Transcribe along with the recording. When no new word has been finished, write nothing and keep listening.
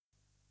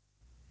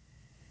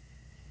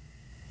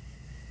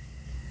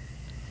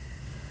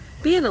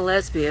Being a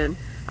lesbian,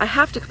 I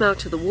have to come out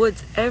to the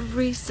woods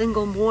every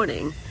single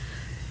morning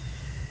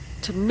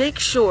to make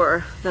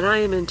sure that I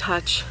am in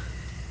touch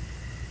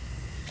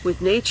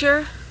with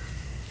nature,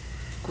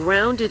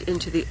 grounded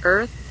into the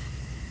earth,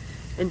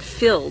 and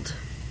filled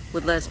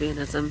with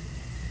lesbianism.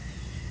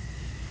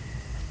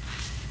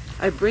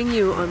 I bring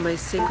you on my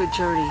sacred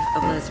journey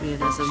of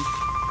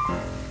lesbianism.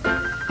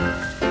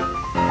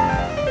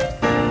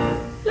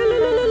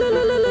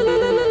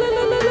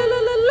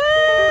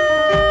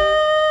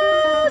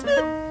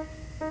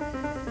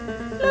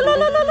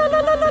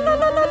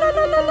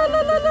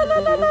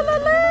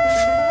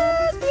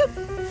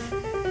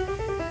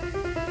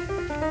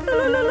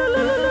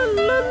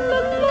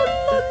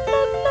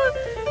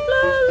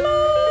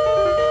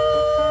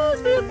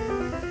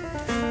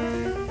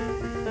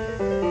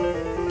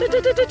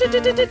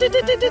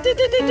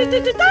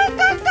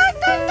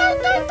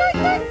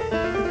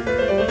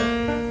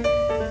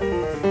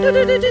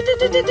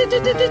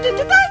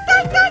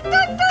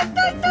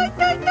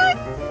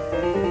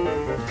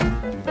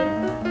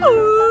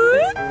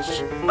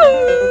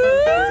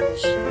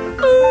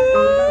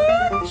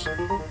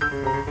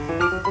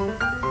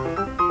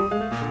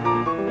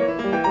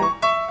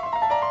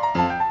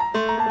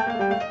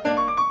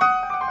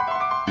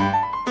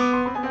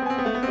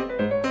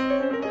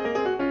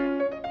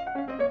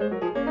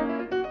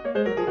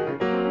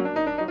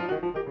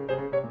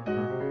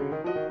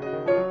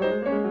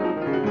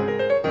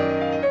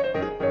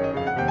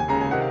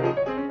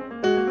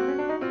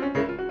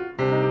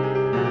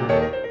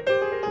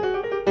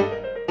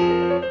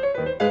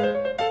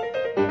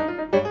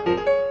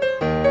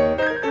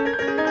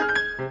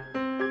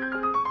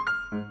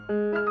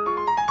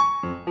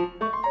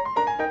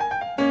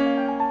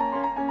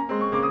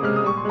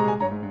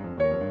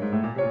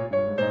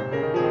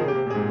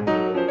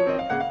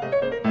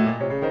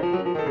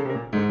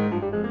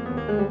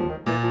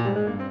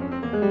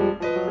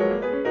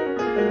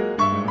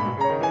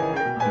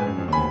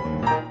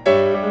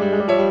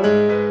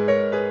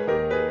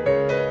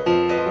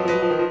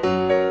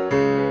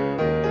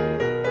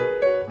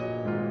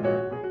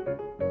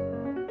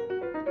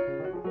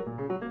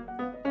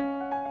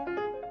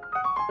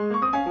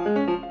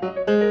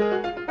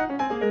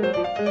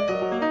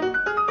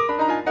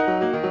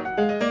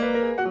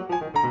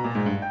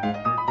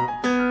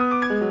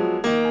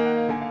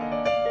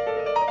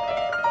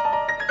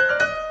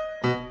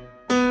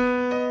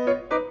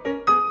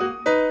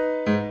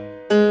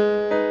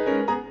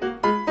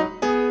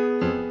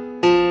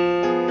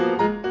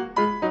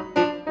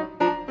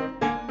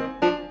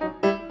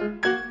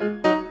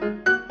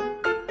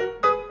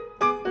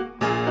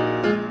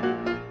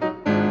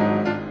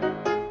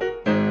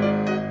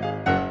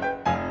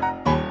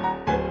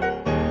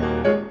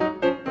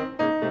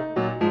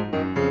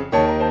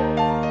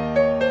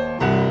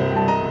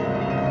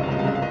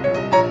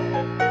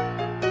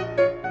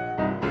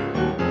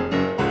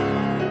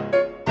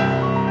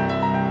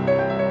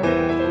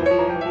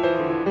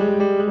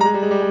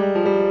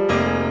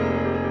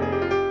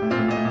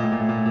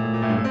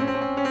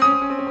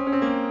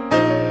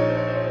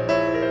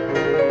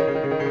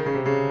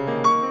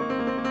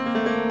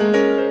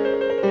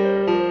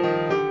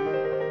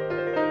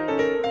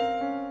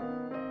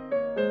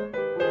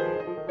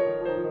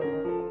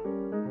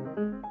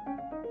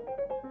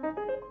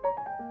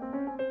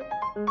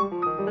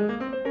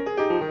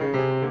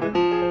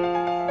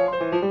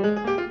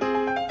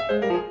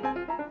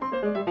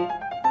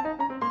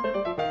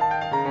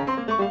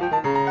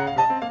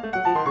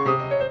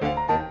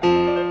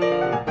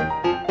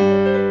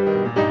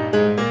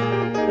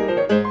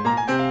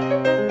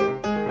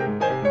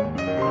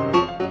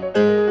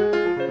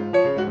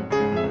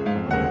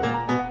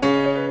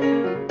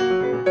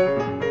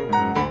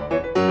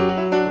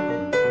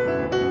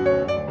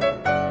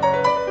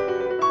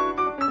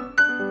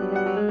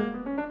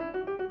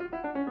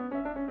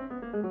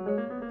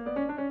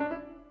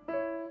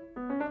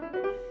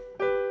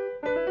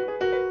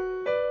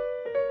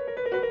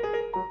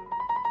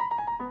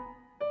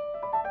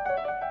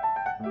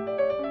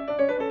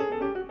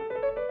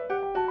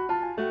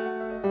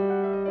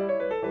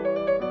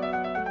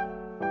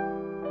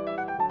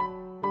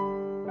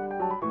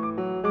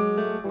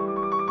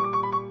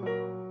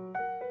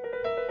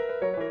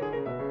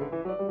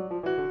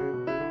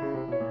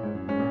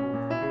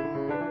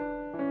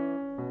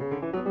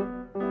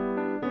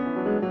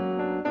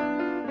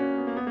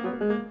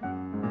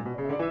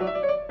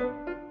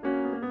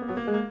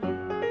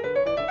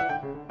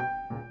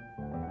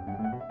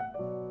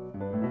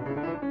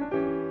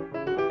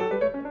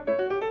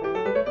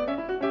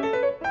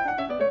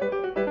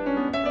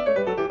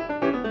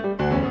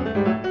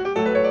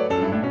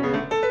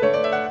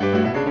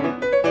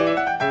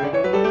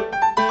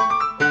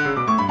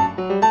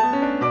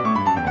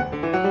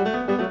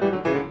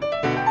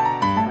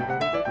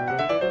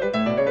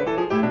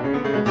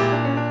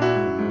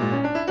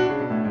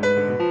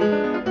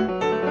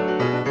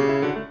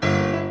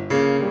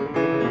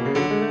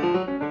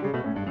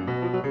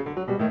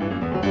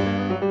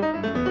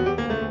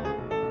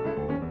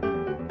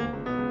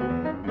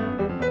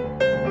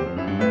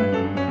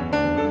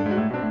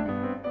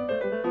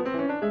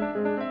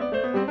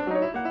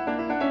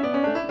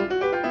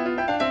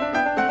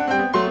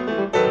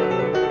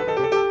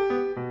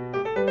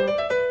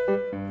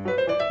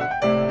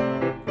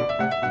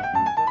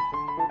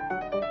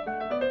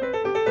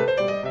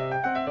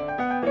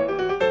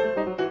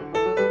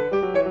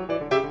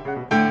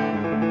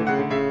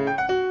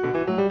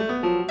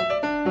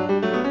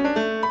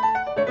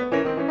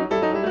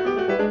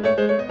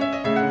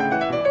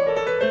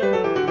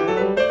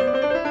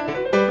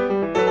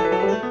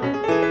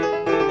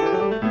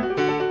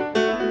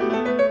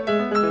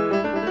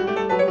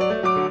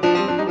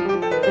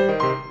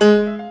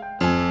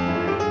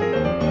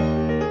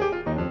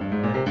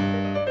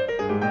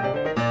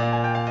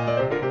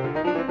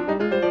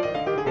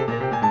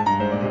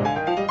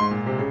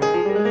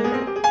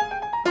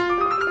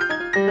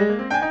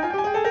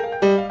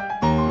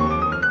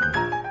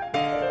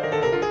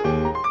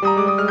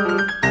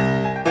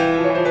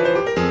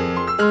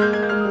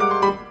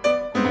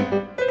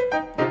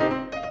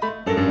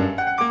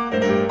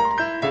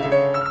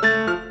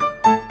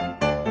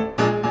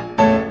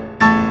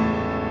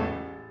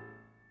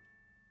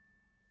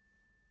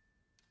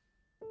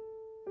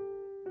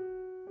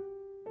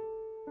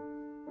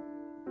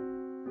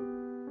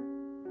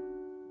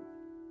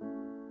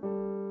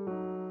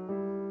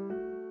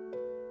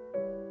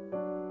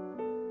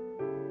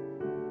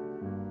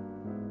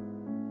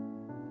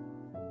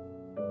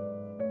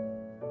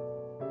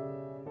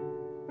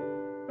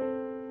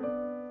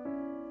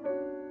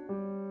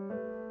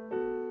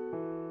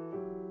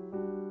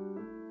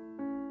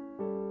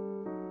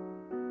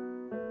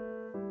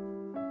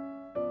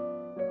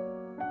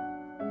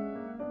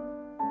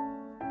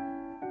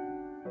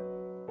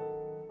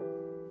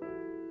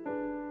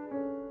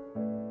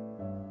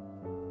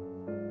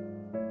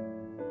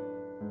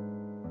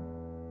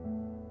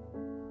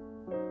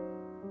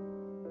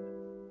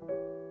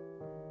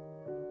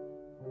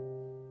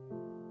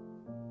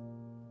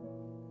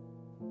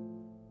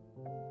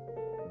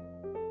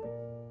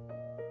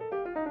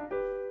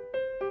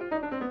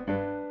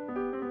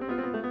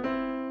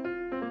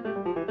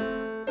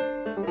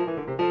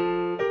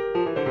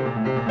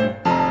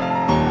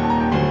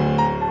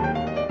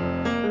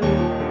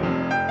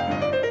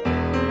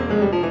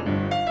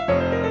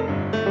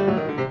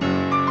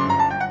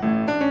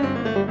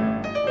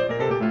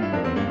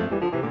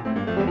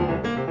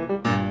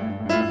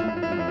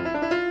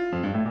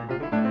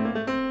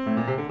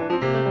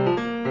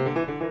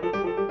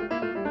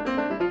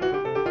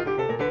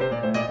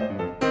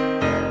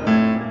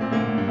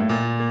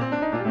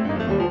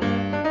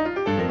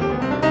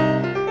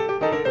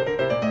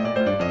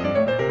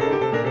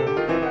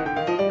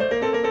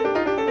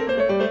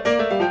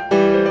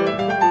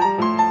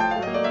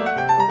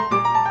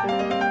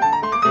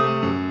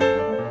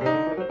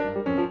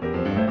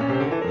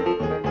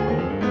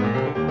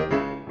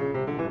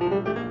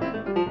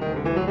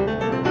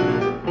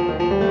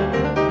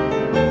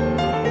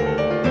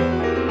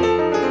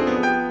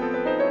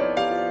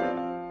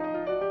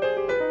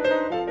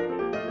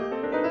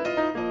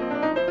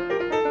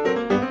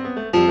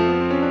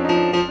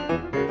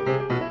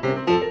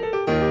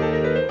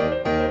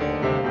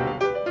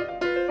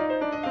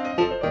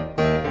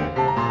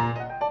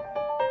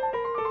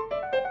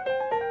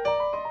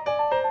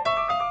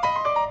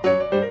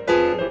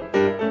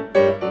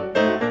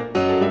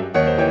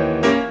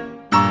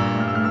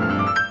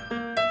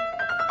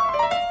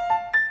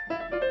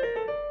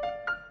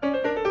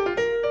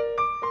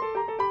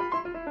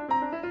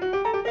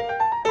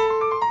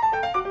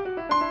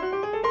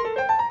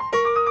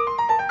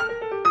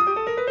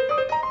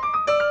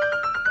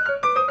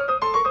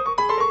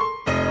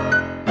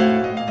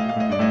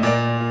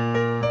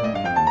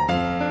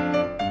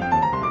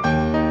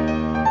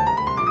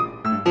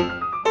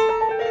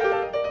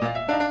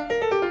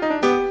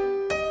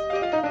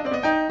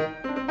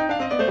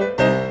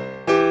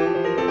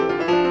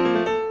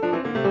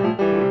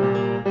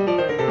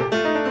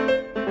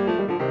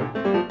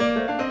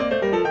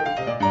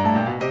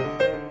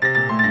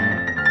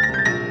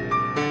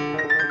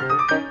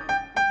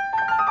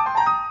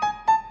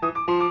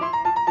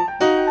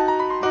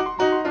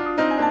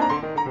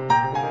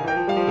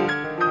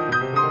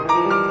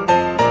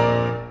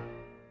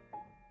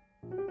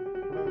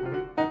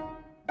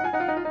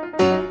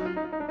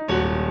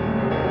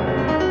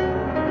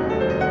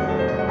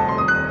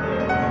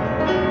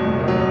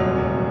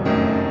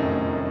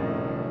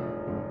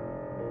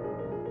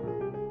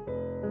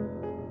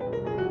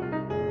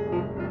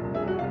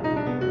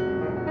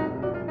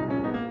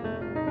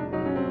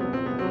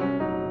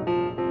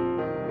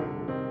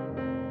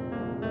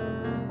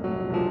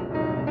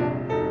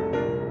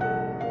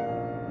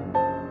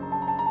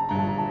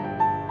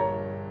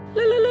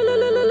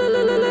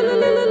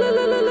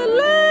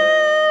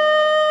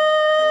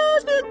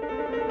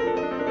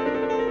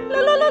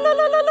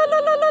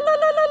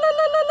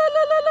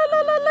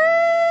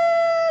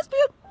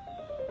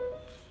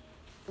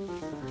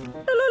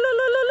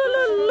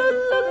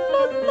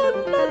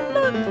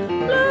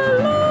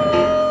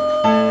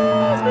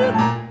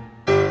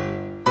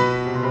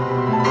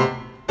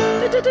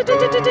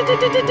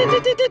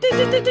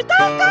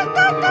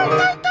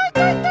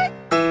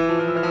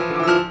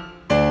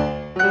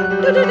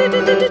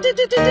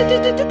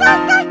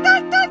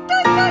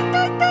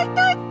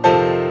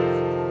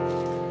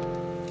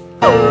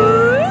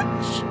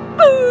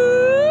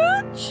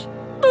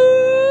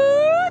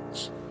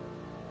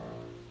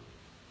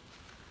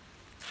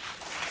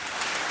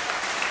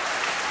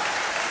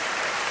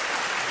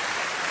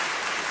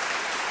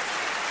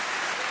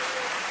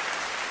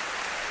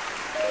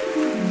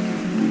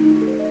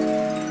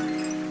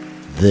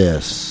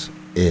 This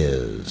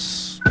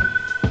is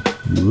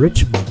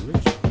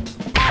Richmond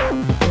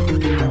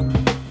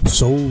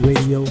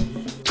soulradio.com.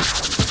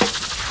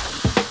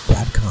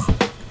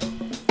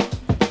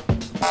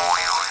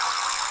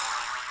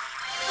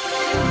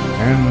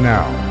 And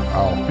now,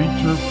 our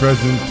feature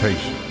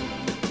presentation.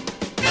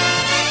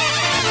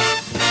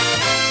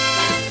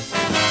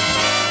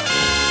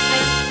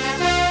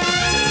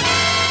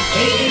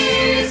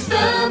 Here's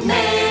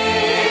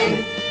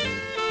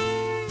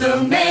the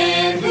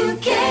man who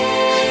cares,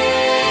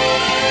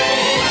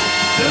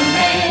 the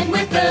man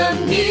with the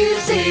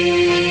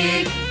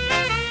music,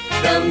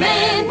 the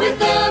man with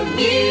the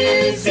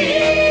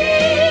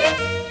music.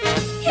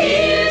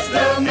 Here's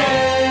the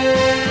man.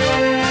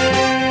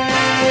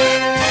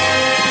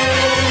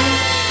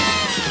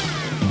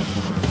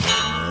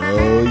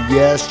 Oh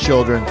yes,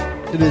 children,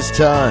 it is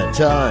time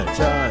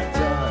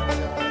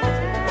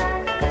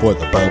for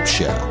the Bopst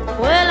Show.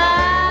 Well,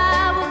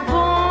 I was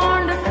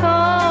born to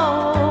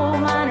coal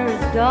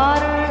miner's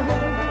daughter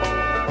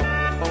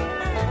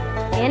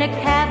in a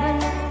cabin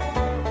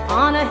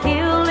on a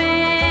hill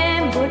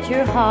in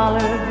Butcher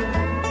Holler.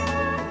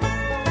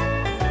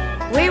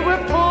 We were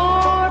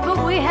poor, but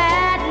we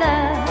had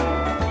love.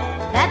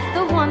 That's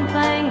the one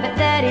thing that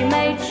Daddy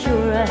made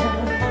sure of.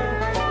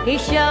 He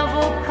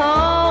shoveled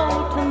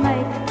coal to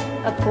make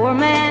a poor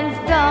man's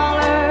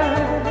dollar.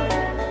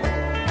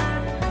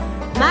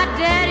 My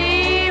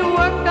daddy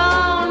worked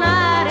all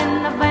night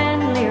in the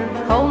Van Leer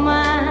coal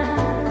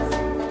mines,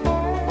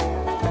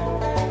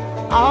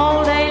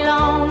 all day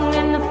long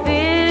in the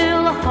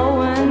field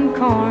hoeing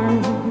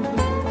corn.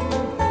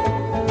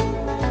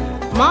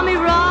 Mommy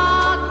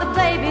rocked the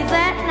babies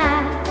at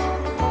night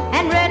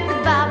and read the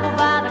Bible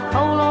by the coal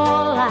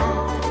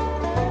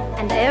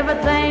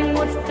everything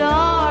would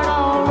start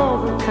all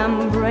over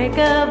come break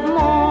of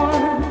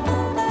morn.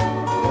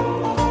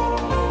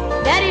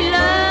 Daddy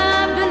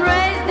loved and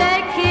raised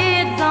their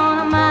kids on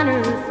a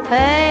miner's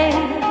pay.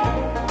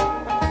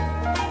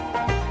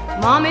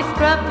 Mommy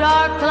scrubbed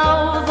our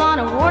clothes on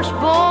a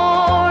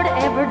washboard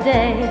every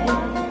day.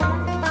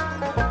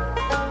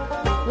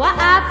 Why,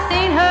 I've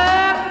seen her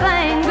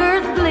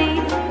fingers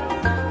bleed.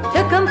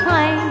 To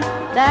complain,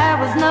 there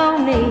was no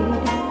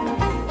need.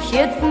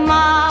 She'd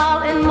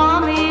smile in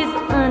Mommy's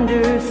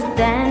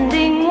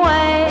understanding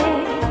way.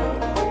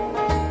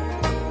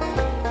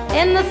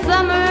 In the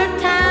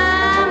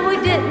summertime, we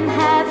didn't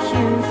have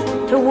shoes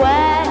to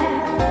wear,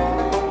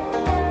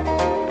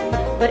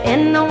 but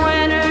in the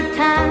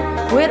wintertime,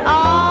 we'd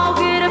all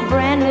get a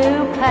brand new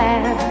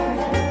pair.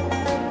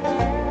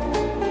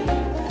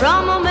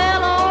 From a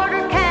mail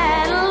order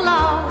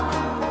catalog,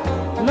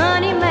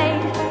 money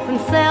made from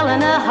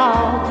selling a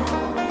hog,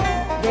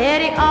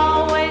 Daddy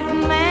always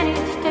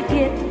managed to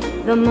get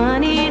the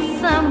money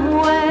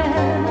somewhere.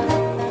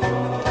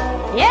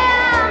 Yeah,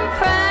 I'm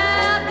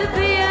proud to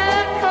be a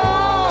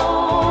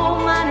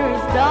coal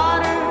miner's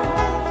daughter.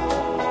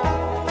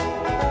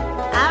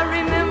 I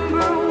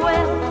remember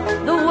well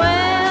the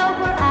well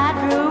where I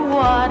drew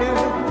water.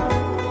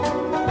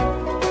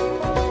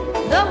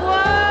 The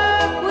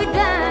work we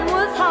done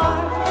was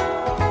hard.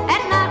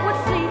 At night we'd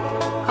sleep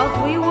 'cause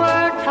we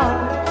were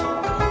taught.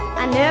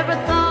 I never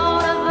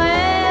thought of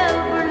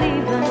ever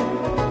leaving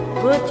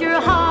Butcher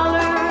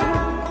Holler.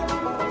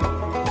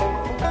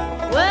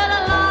 Well,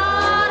 a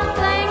lot of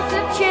things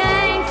have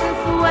changed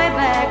since way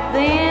back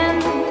then,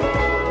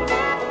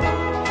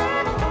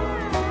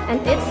 and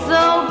it's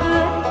so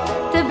good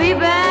to be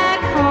back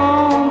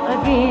home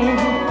again.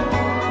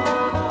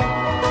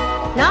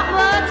 Not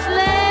much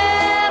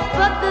left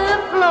but the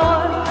floor,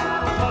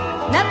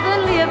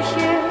 nothing lives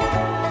here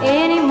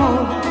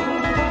anymore,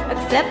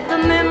 except the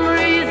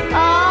memories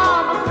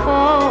of a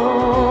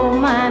coal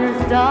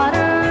miner's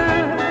daughter.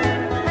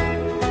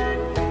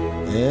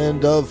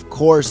 And of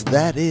course,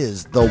 that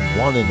is the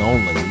one and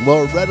only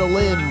Loretta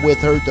Lynn with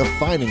her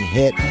defining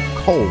hit,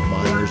 Coal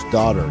Miner's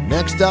Daughter.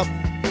 Next up,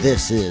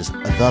 this is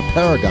The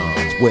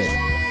Paragons with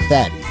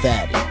Fatty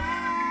Fatty.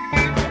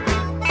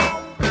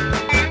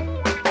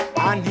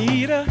 I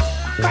need a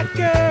fat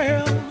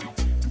girl,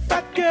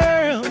 fat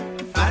girl,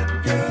 fat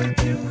girl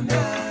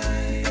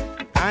tonight.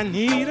 I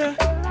need a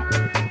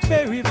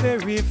very,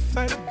 very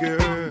fat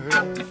girl,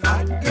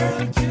 fat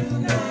girl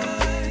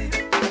tonight.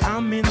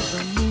 I'm in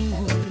the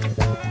mood,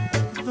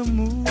 the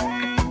mood.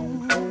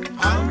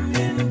 I'm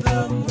in the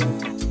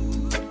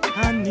mood.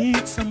 I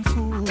need some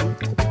food,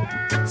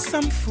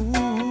 some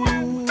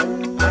food.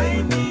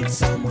 I need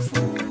some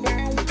food.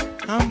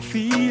 I'm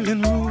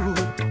feeling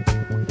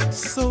rude,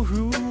 so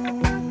rude.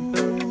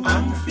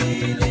 I'm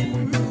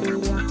feeling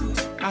rude.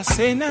 I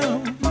say now,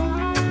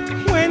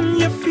 when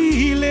you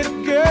feel it,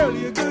 girl,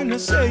 you're gonna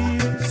say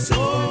it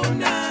so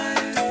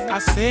nice. I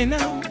say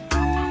now,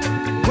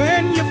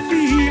 when you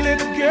feel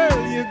it, girl,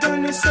 you're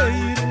gonna say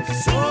it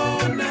so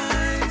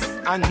nice.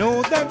 I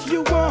know that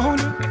you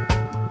want it,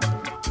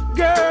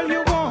 girl,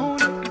 you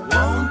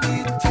want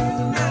it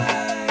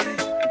tonight.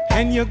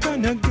 And you're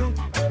gonna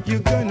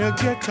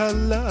get a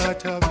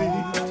lot of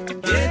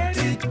it. Get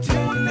it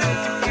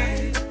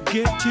tonight.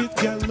 Get it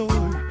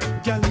galore,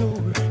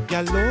 galore,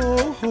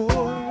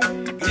 galore.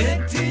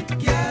 Get it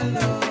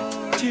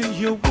galore. Till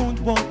you won't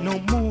want no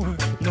more,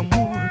 no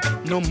more,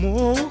 no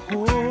more.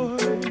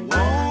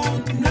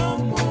 Want no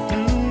more.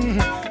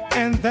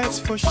 And that's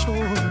for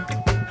sure.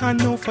 I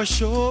know for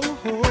sure.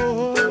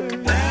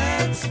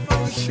 That's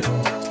for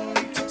sure.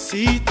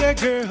 See that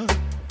girl.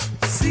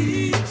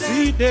 See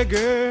that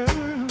girl.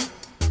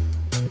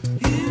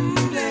 In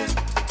there.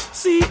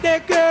 See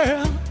that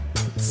girl.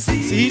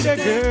 See that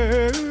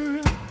girl.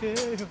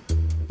 Yeah.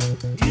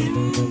 In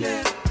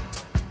there.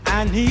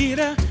 I need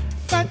a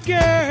fat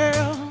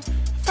girl,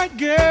 fat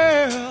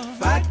girl,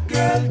 fat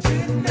girl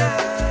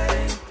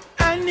tonight.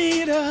 I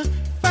need a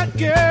fat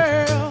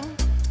girl,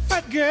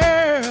 fat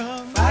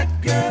girl, fat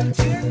girl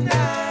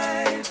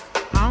tonight.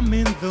 I'm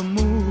in the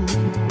mood,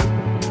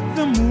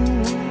 the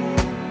mood.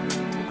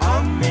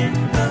 I'm in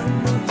the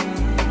mood.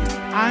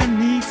 I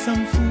need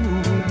some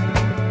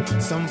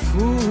food, some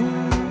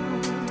food.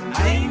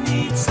 I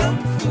need some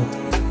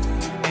food.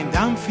 And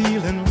I'm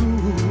feeling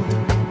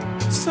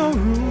rude, so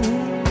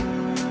rude.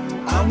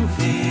 I'm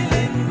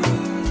feeling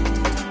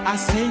rude. I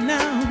say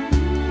now,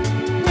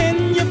 when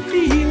you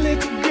feel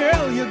it,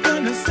 girl, you're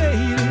gonna say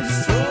it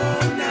so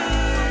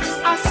nice.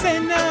 I say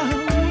now,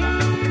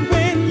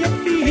 when you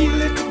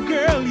feel it,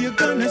 girl, you're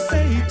gonna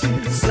say it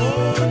so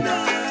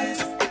nice.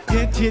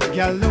 Get it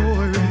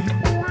galore,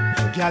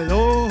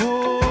 galore.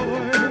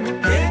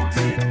 Get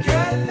it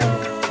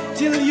galore.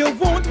 Till you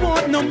won't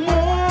want no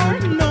more,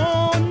 no,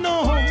 no,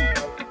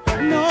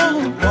 no.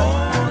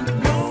 Want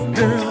no more.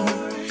 Girl,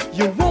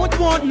 you won't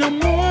want no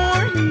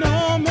more,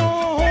 no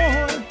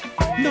more,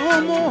 no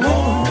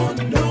more,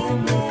 no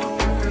more.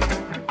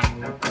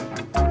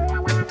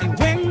 And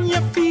when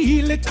you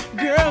feel it,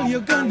 girl,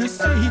 you're gonna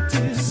say it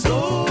is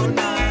so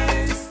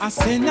nice. I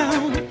say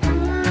now,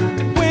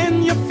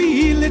 when you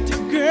feel it,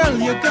 girl,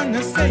 you're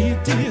gonna say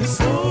it is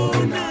so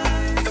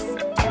nice.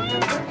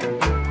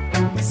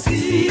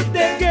 See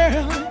that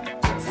girl,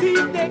 see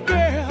that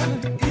girl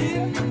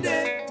in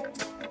there.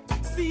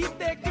 See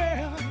that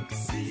girl,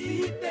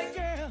 see that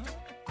girl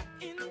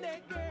in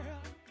that girl.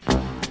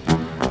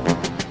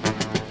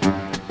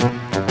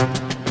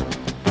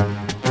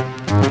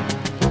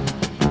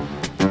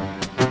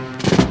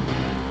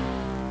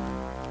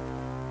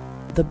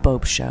 The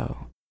Bopst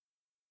Show.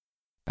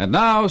 And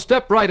now,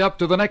 step right up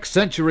to the next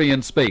century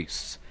in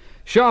space.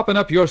 Sharpen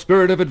up your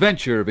spirit of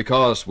adventure,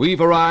 because we've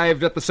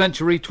arrived at the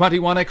Century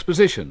 21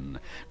 Exposition,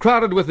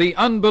 crowded with the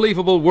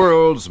unbelievable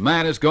worlds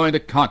man is going to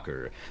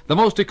conquer, the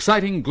most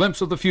exciting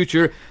glimpse of the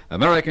future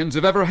Americans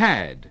have ever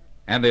had.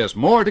 And there's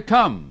more to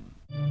come.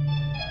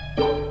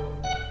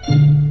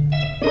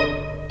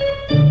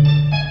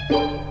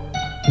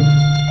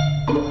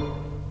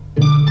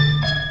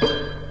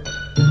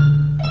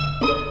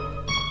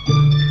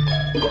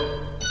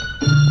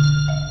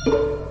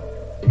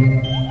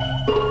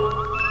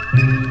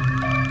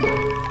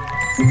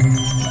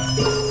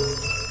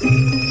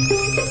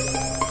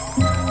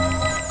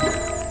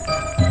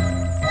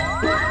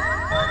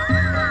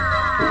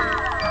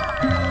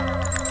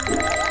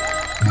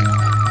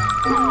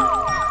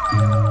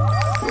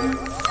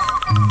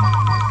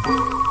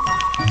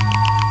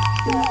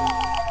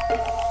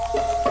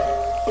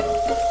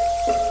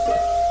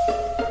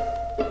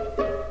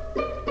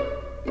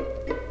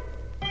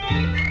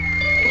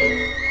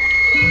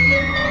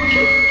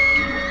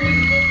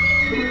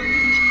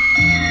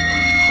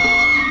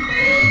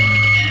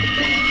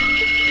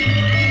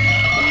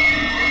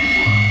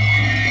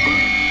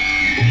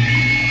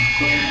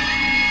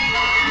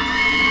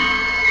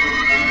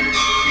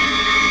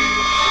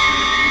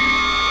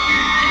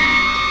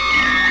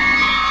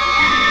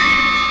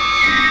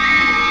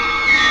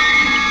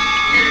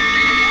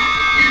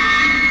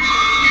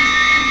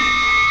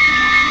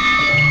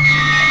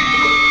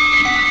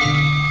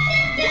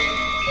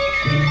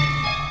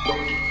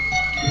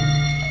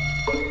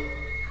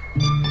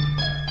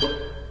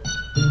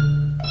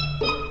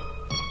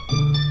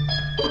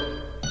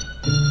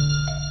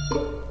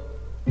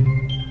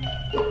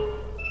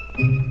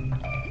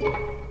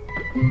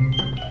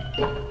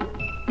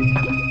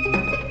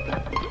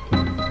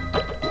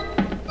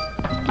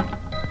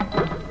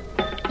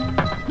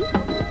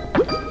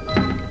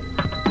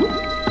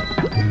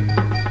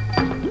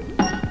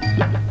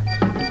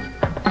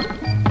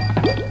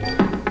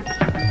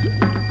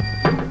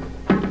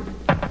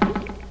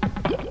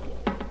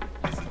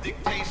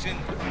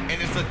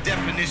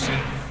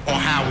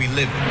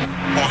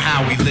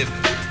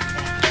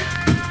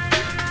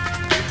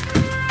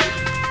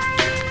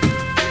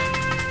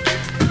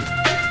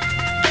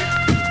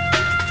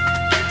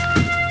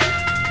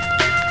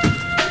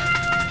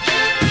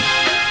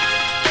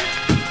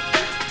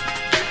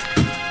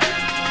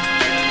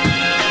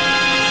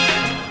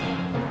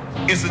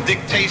 It's a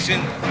dictation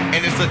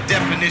and it's a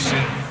definition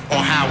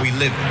on how we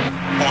live,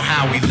 on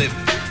how we live.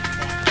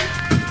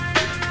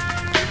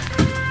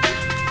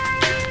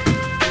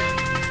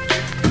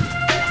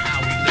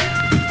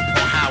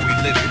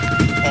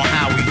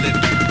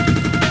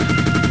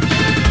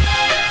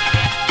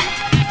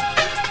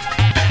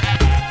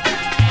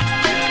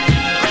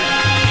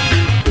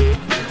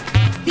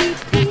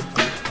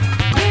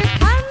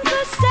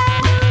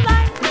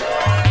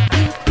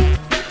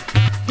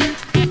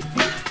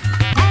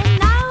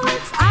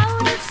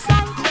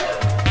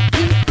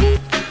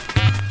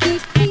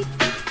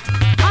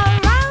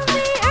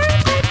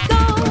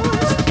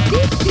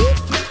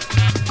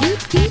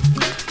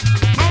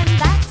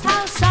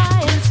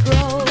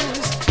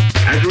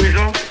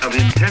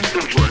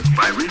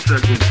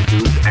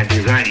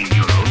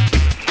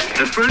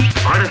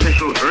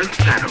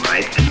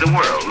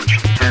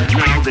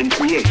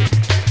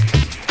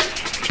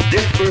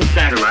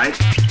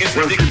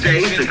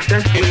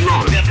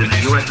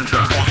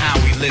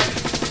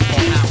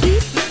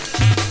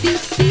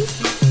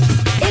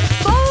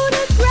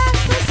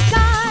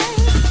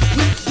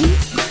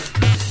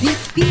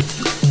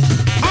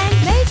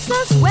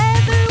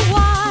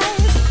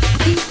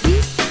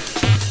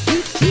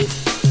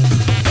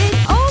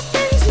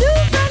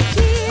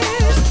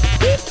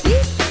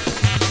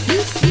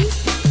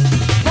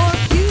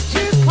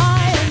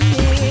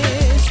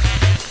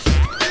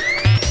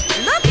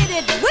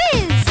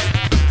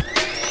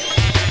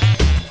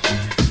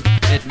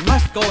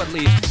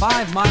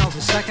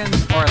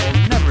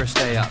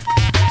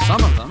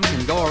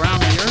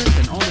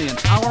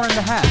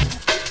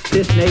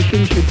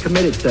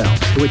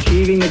 To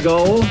achieving the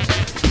goal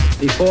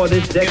before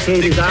this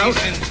decade is out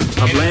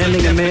of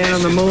landing a man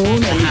on the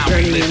moon and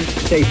returning him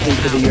safely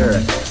to the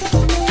earth.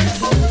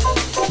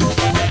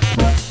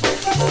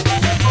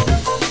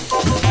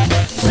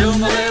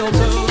 Zoom a little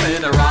zoom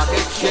in a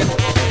rocket ship.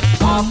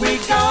 Off we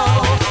go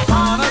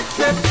on a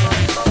trip,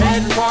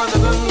 heading for the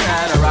moon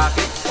at a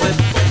rocket clip.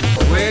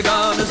 We're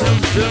gonna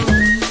zoom, zoom,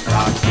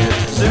 rocket.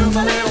 Zoom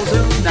a little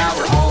zoom, now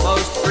we're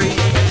almost free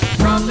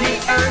from the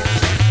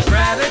Earth's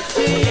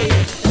gravity.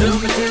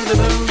 Zoom into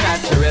the moon.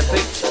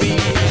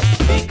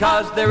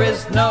 because there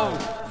is no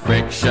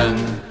friction.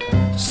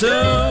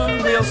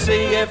 Soon we'll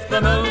see if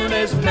the moon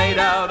is made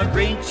out of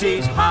green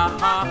cheese. Ha,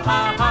 ha,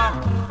 ha,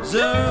 ha.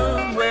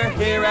 Soon we're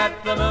here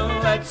at the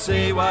moon. Let's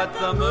see what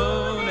the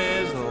moon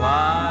is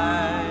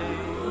like.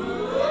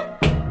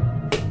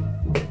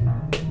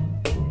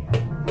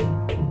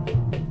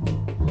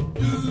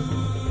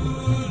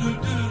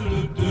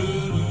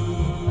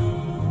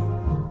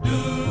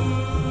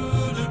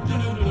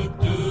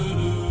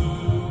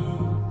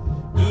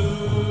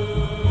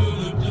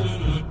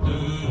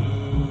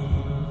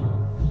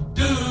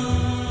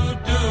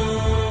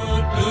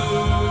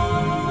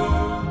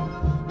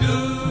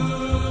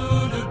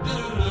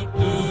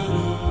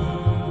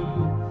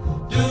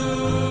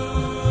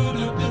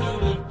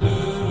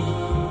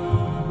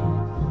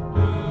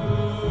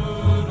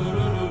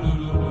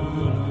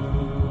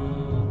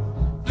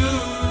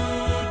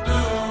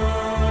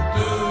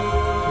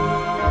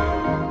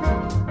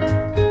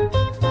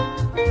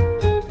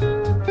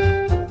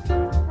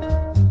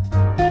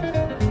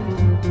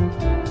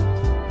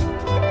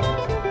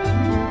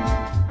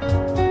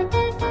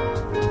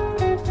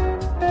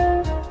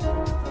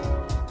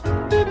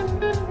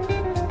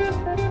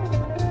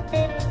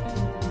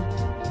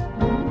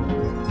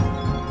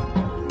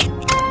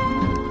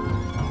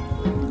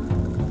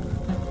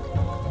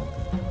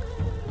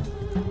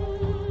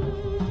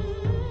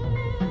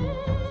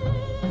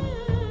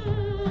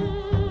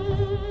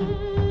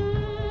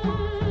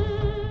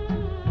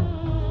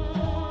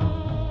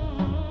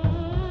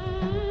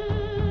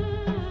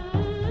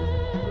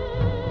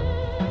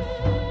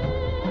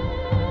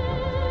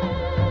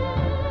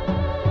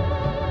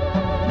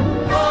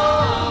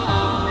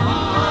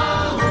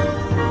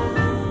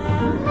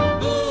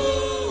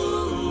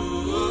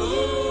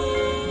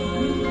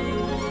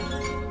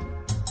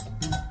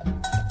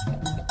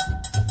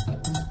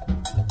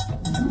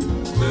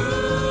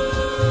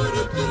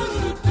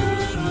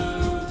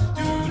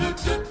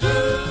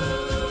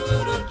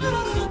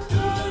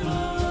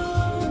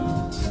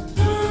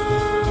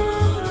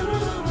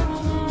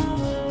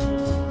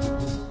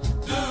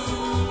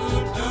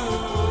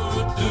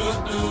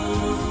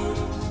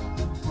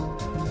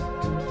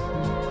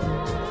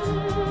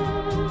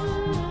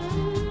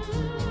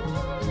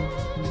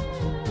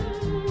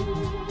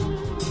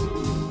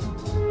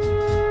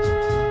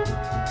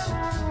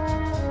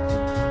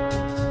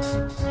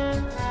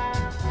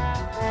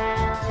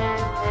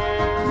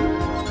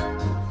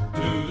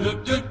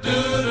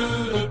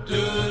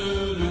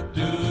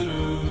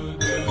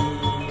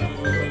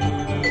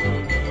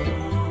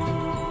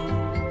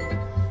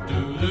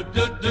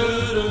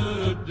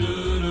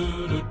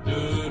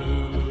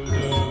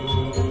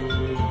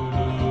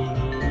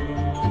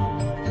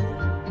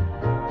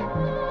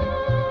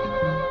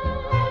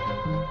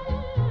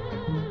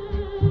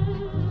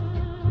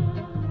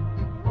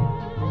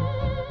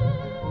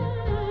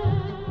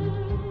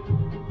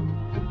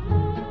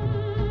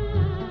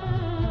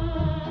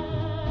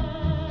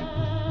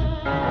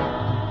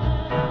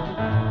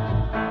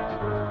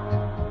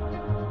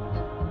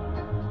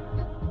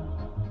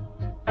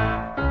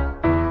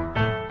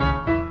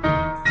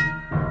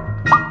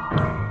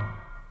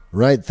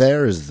 Right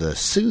there is the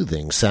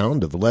soothing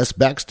sound of Les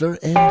Baxter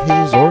and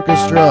his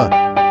orchestra,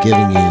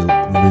 giving you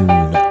Moon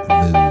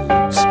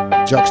Moods.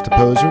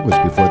 Juxtaposer was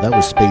before that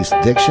was Space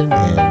Diction,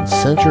 and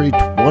Century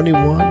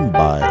 21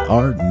 by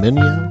Art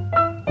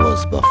Minio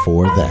was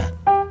before that.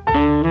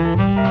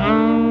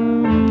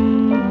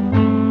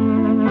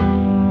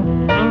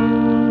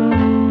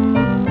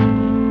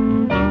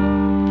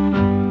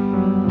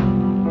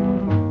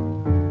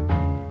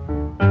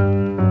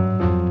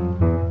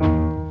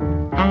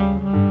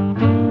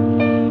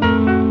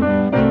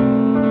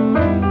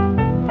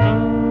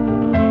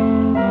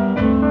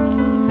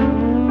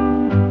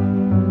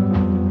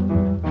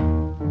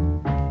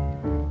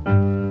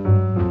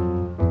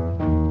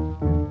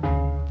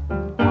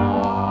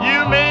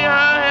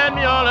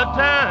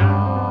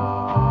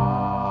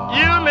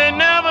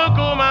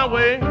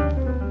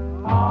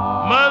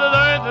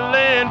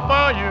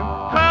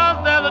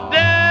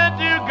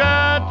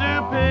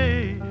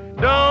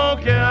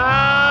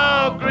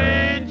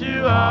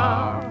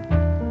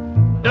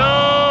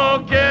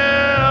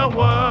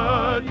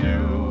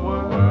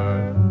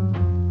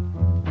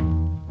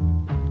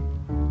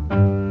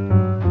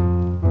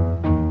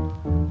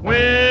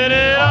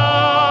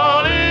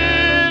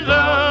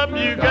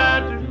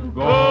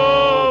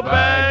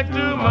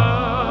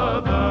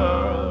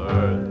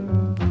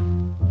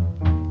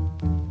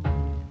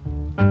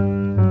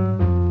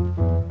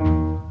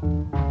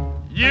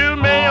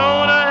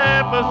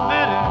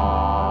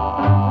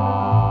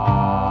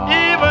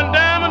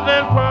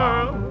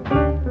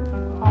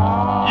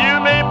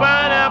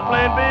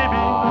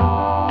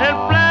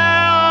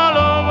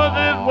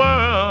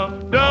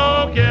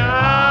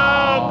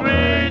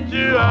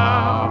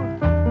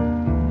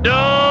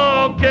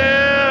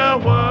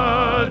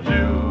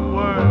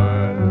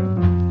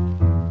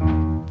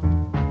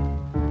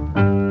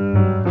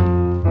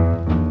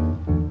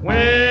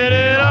 When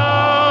it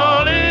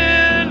all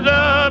ends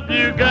up,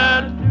 you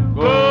got to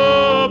go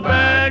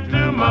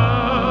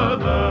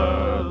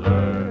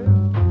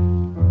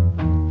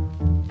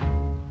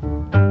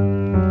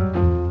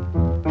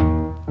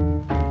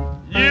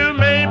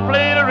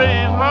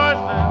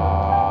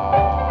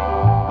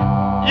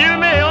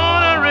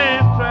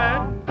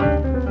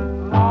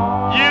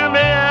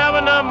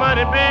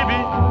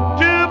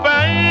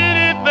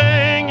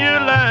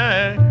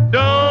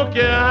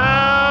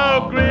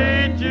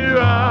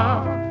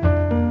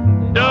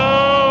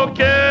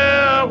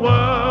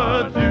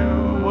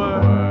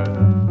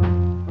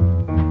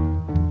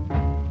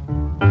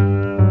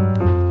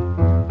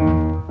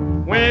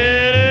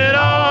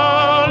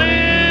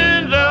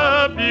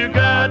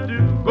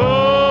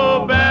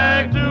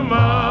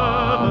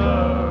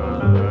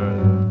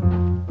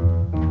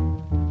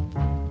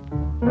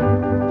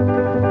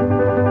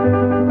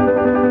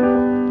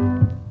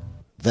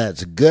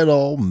That's good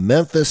old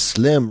Memphis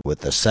Slim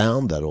with the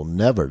sound that'll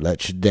never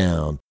let you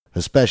down,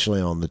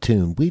 especially on the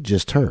tune we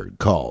just heard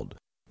called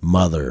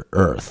Mother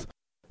Earth.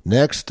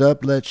 Next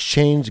up, let's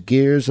change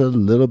gears a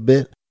little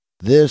bit.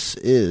 This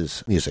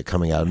is music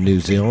coming out of New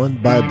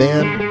Zealand by a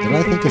band that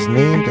I think is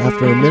named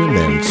after a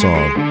Minutemen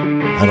song.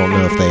 I don't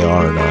know if they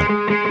are or not.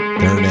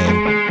 Their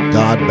name,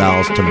 God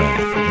Bows to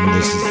Math, and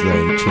this is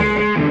their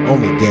tune,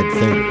 Only Dead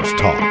Fingers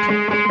Talk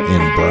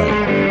in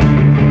Braille.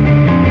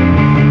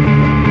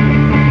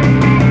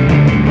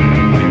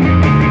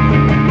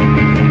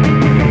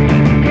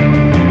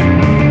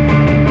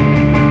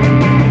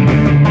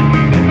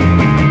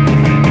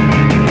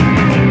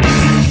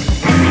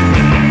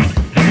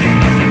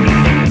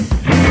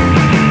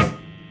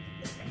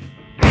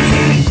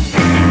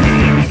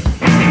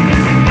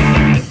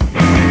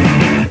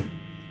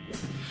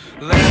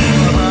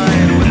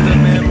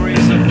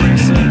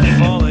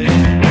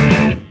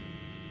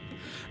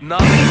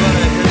 Nothing but a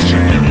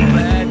history of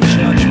bad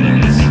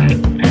judgments,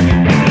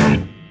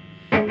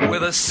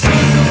 with a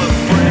circle of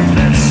friends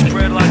that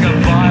spread like a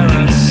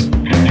virus.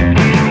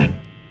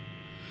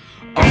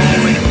 All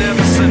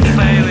magnificent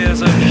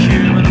failures of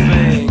human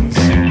beings,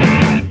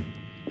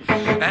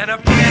 and a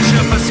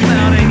pressure for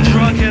spouting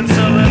drunken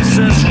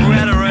solipsist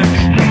rhetoric.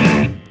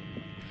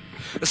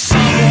 A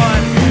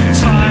somewhat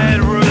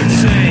tired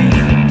routine,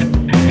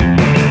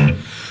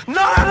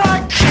 not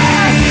unlike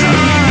cancer.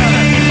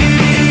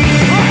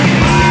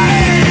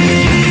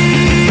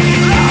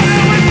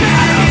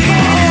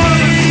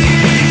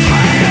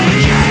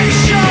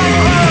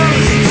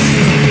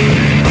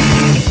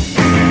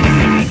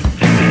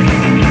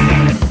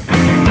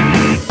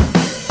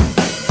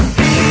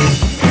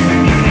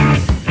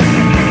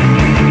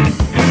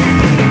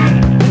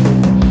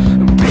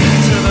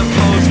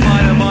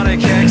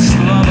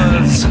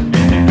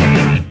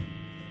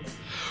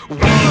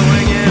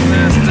 Wallowing in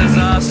this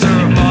disaster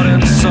of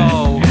modern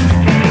soul,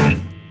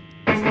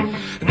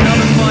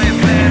 numbed by a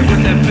man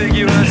with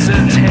ambiguous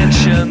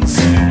intentions,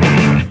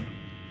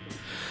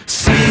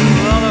 singing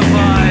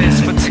lullabies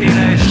for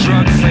teenage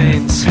drug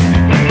fiends,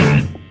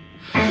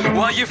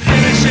 while you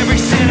finish every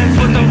sentence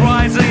with a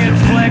rising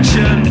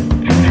inflection,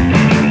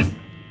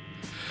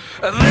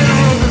 a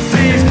literal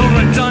disease for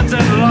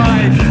redundant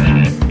life.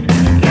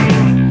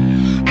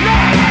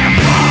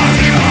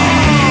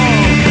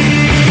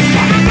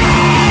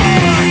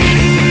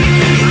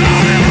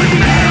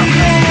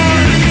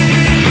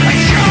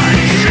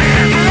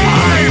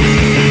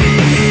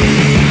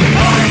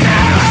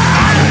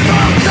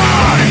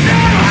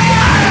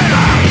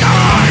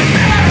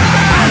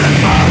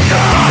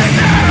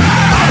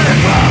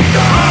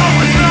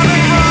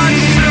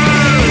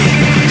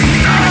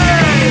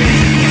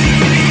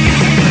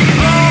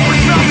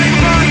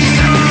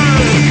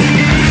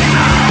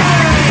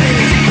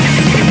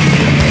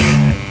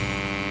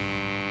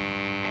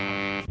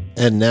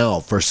 And now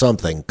for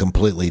something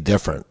completely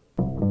different.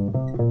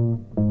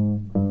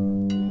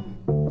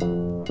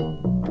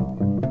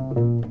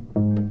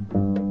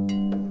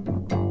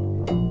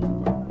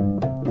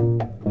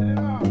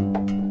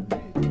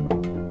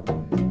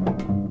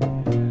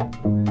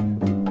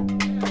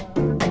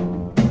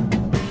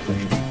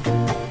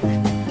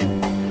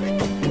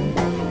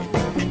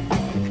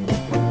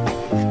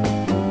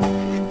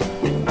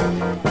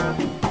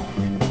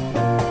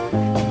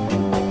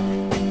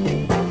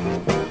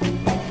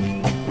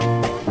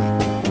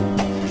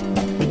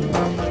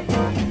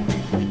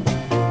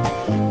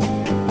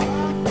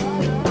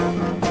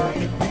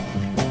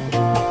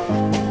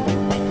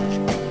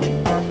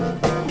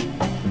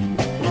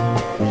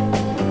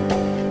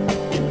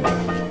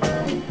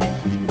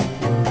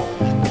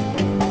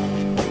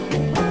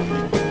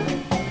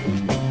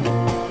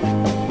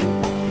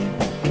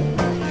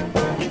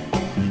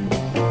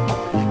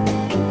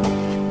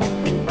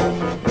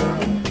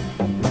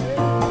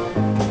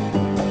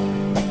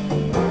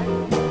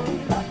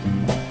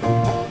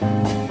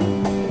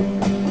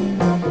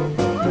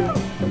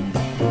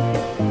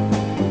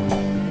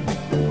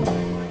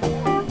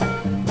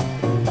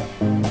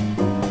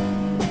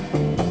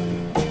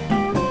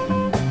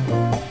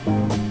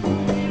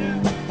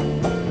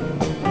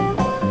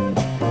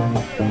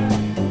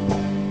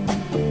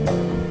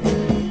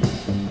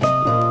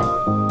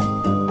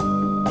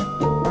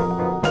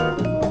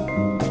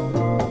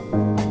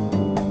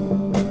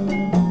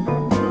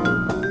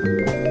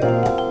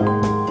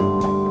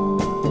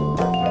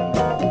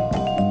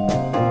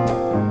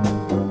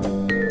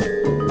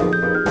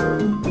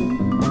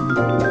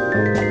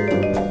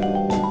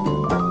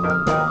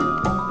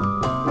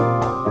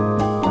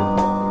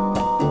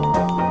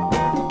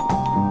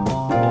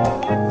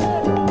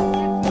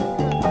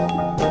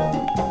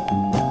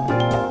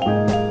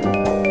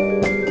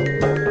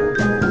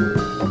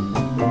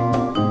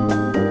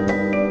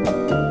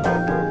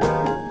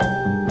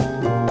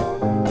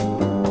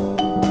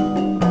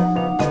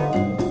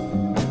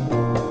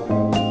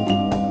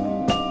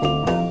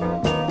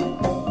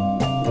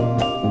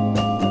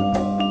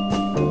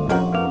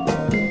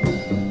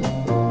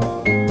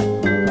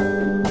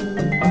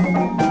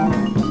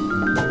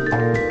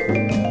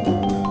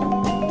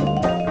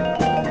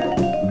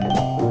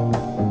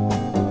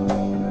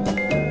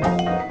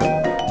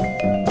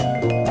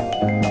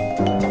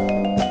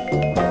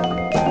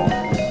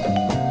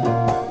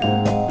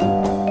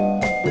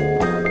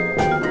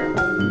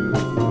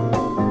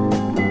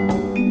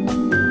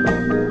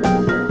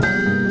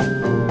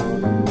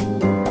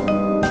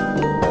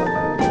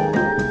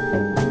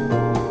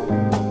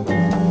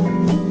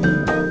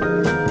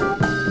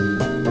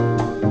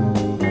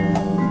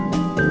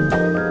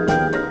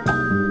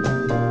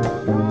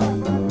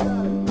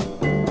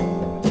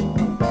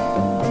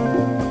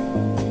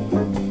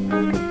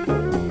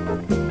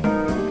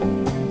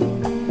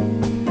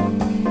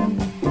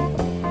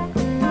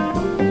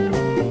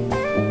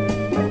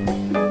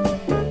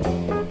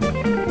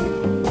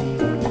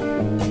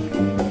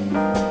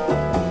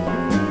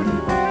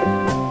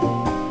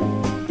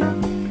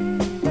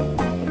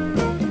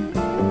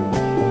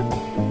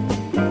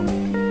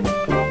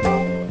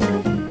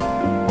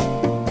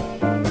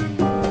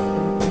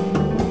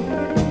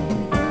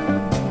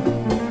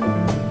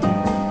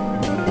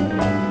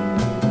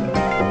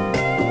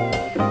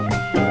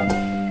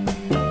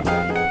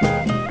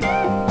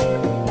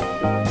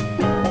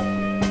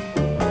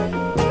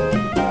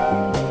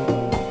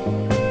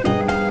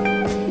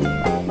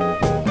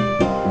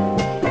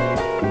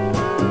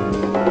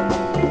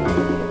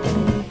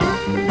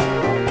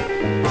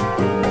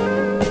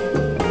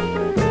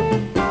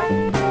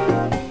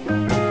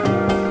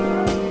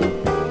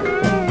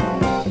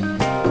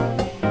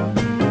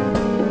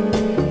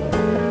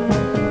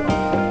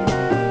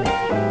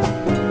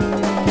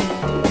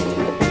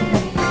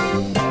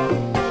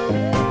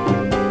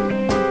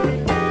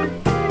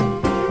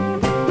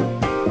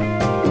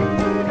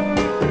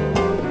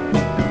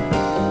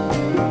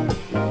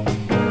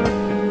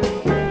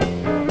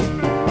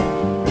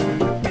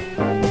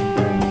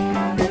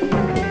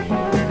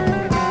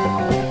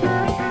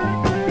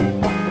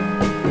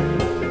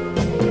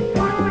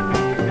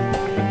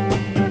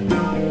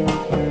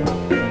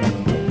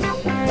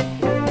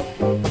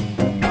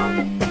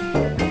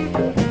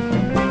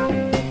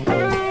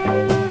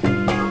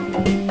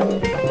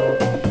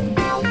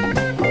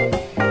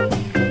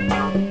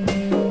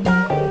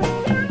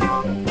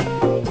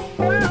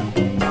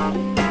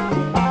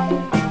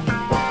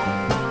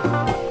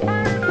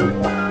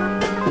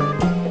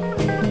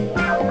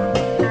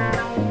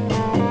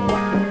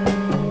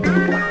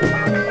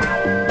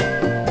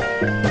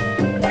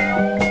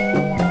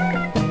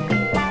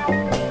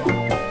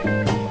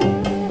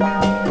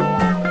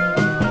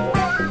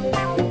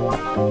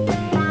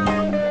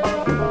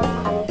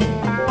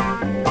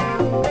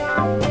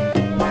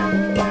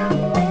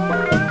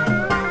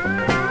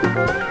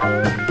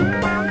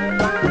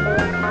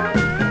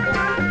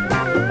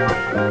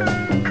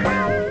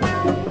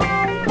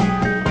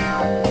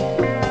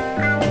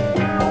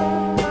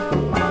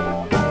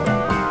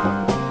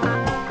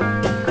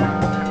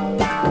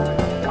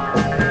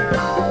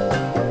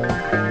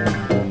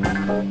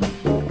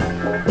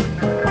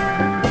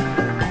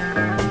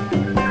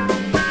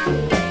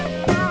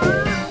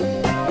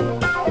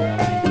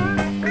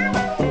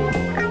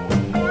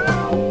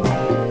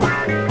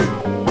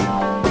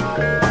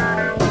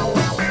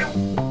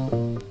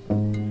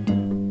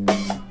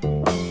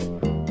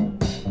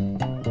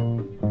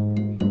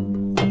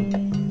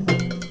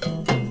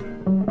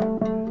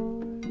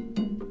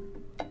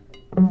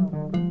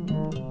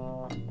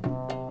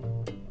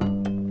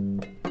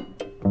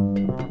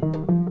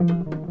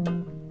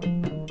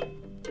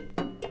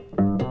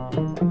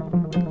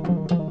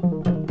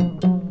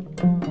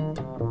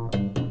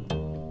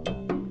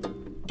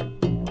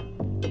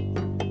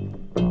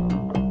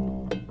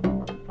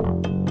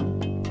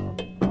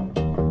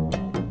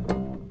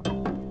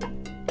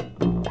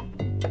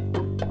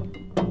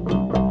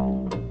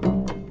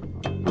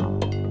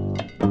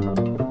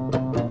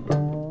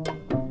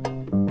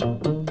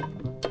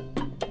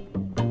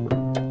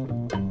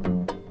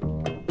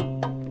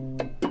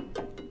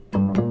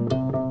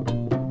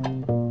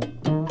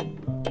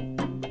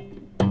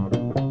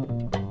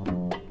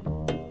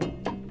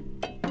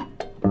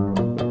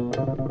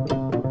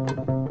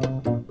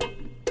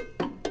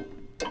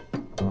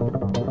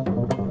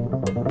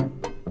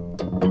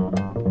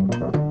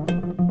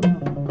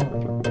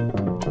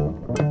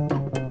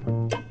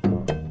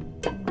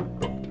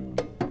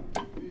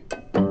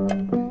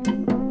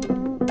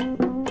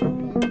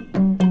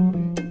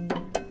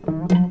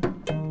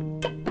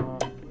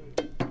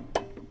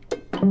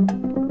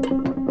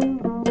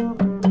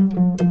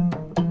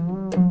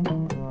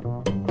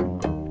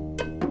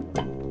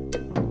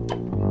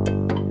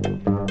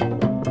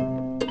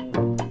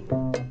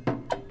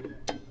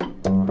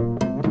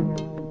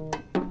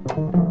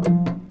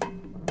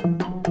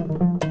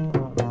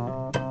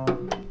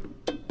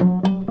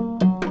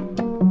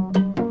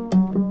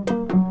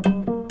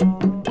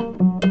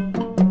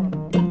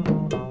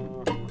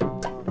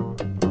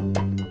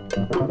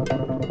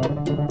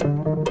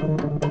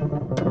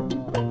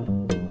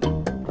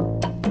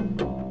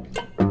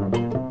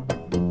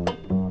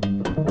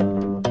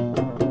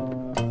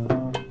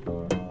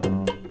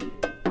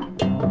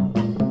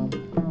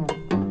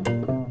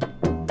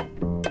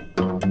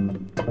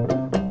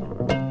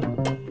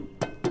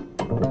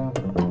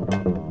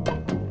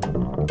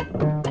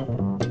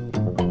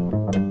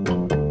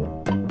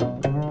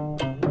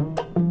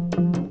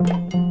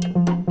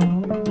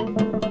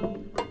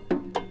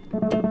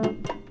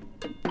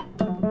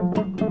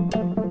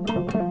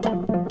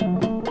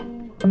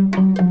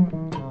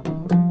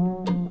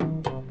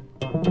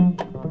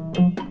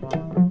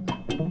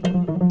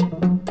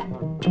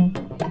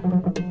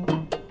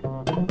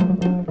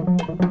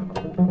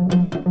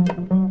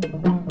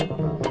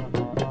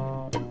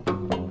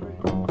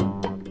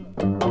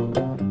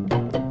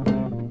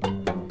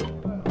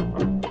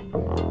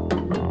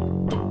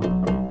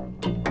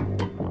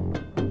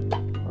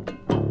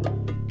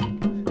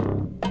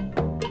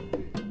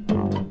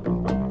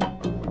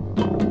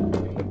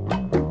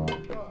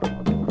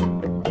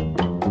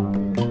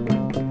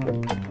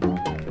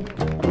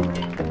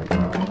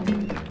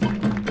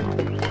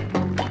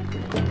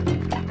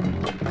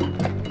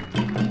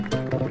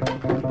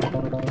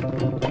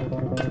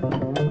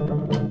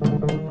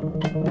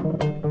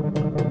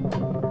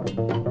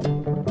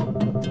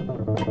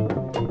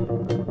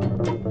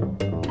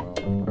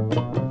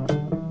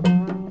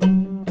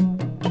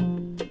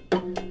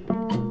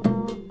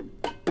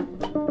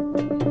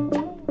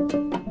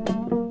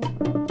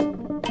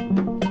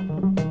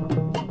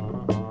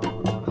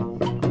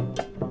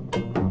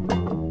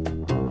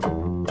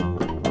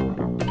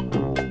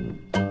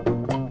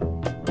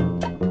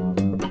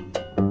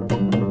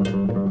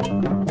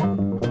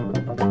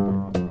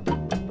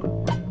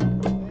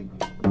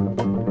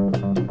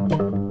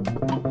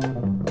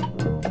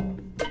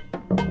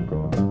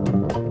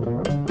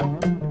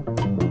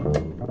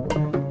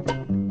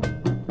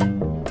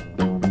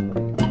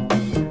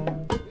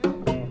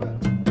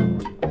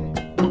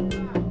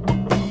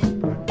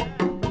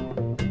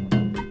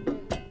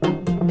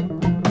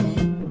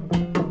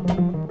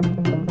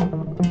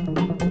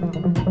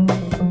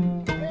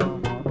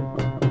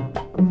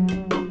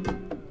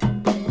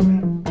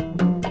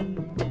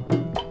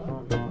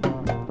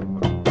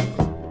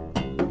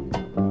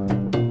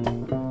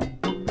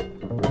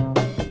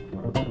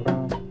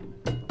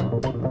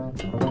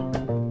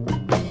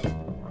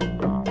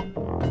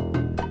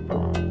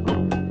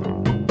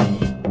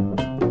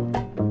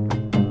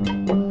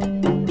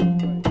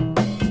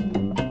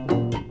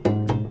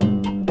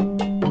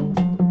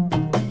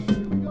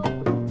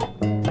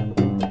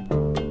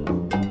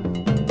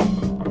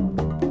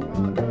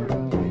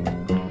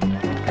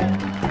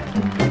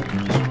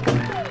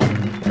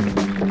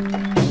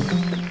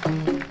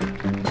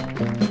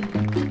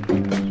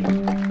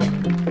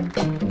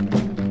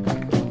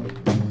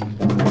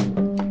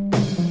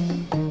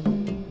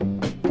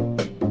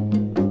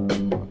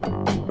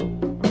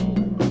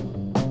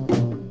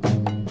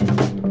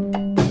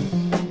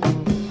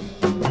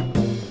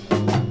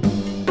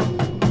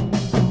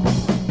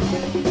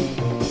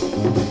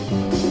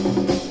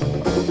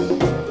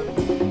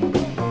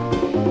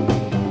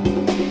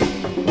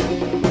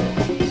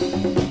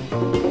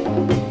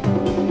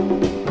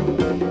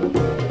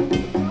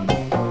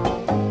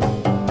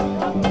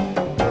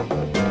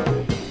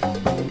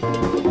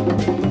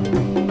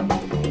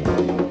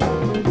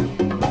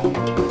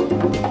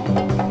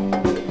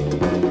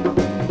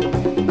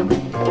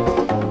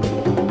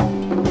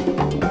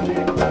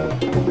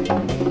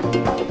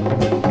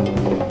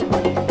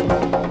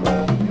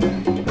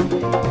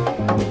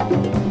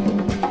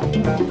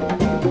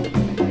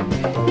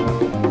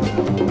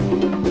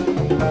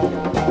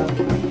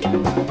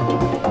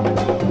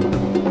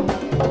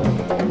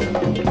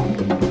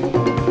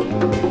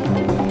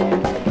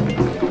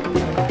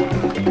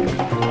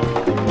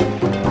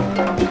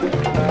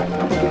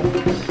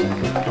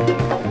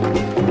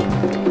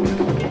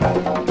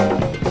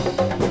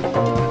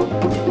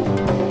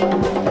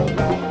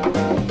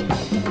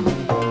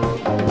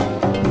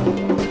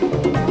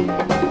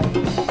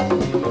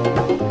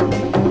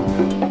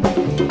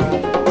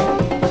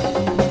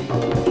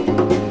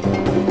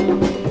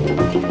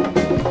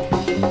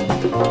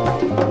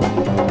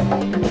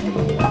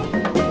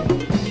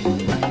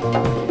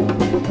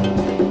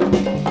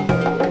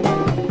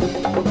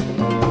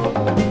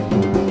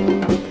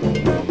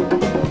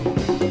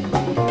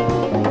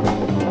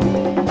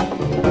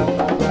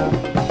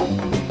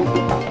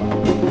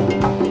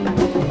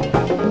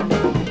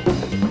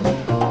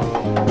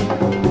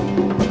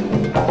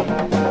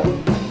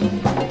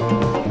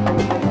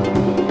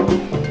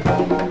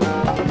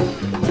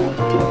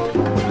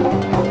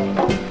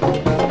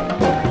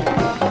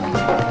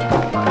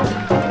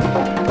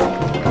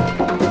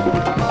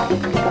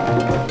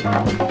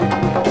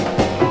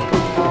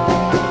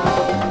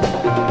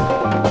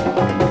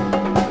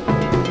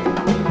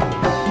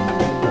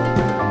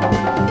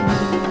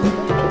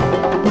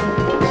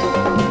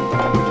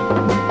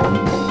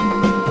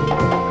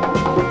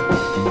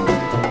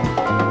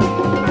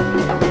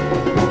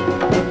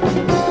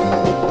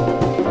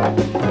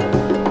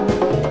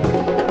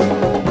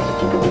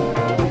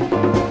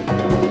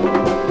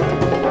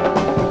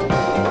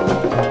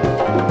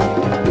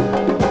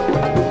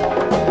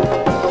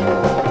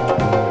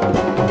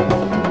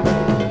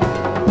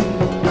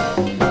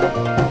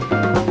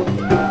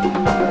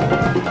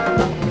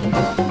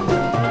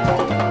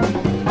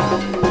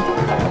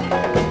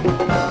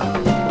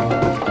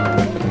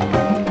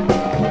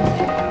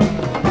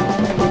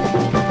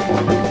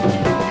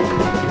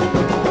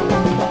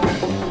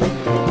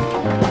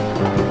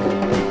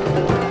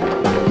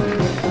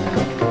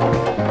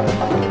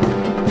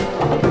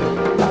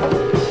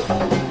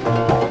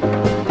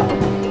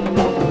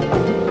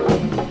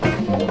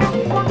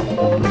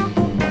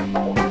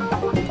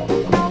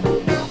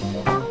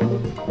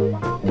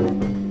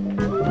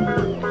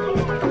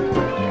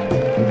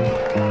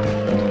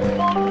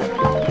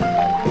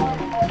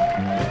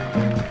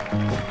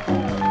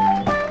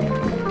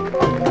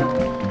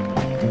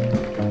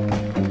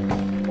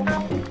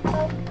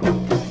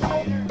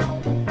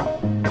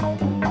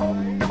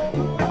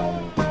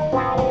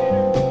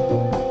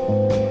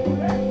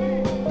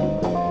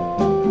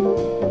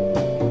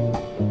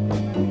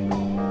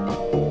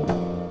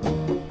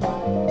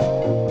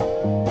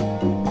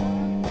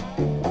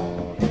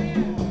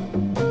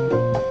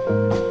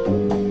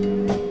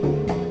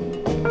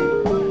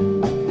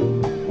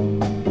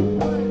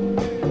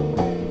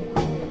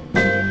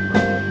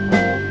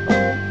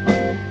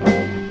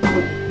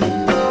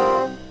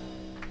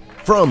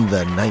 From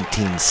the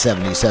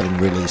 1977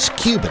 release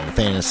Cuban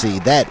Fantasy,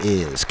 that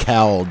is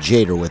Cal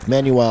Jader with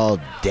Manuel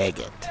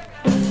Daggett.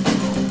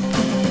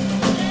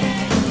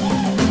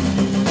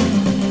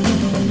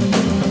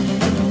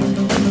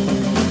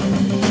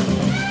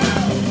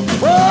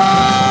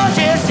 Oh,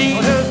 Jesse,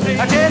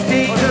 I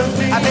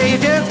tell you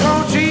just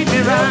won't treat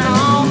me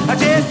right.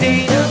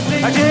 Jesse,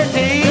 I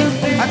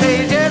tell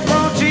you just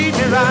won't treat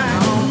me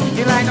right.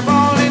 You like the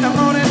ball in the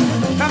morning,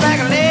 come back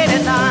late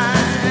at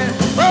night.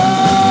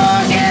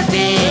 Oh,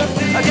 Jesse,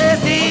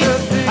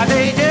 I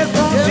tell you just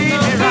won't treat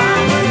me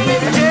right.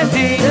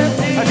 Jesse,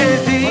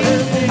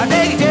 I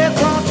tell you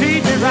just won't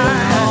treat me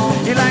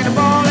right. You like the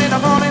ball in the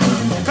morning,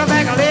 come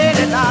back late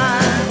at night.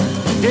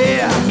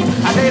 Yeah,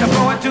 I tell you I'm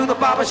going to the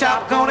barber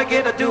shop, gonna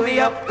get a dooley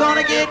up,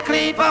 gonna get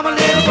clean from a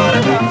little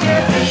buttercup.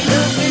 Jesse,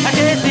 I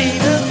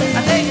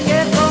tell you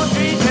just won't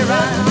treat me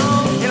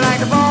right. You like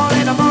the ball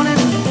in the morning,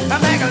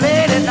 come back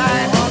late at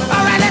night.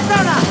 All right, let's go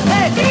now.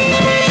 Hey.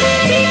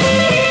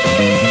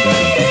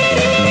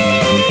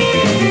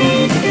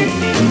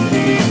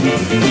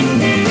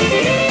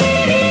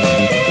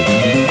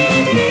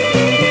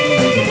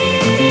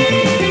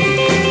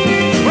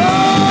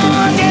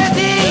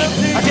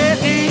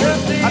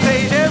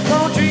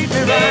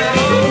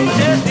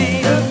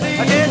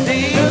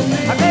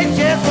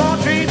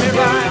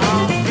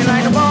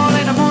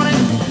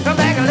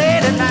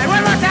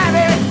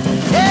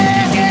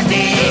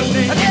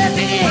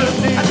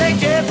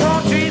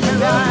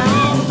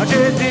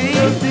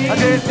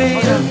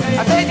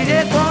 I think you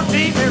just won't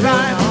treat me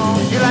right.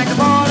 You like the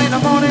ball in the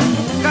morning,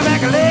 come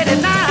back late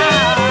at night.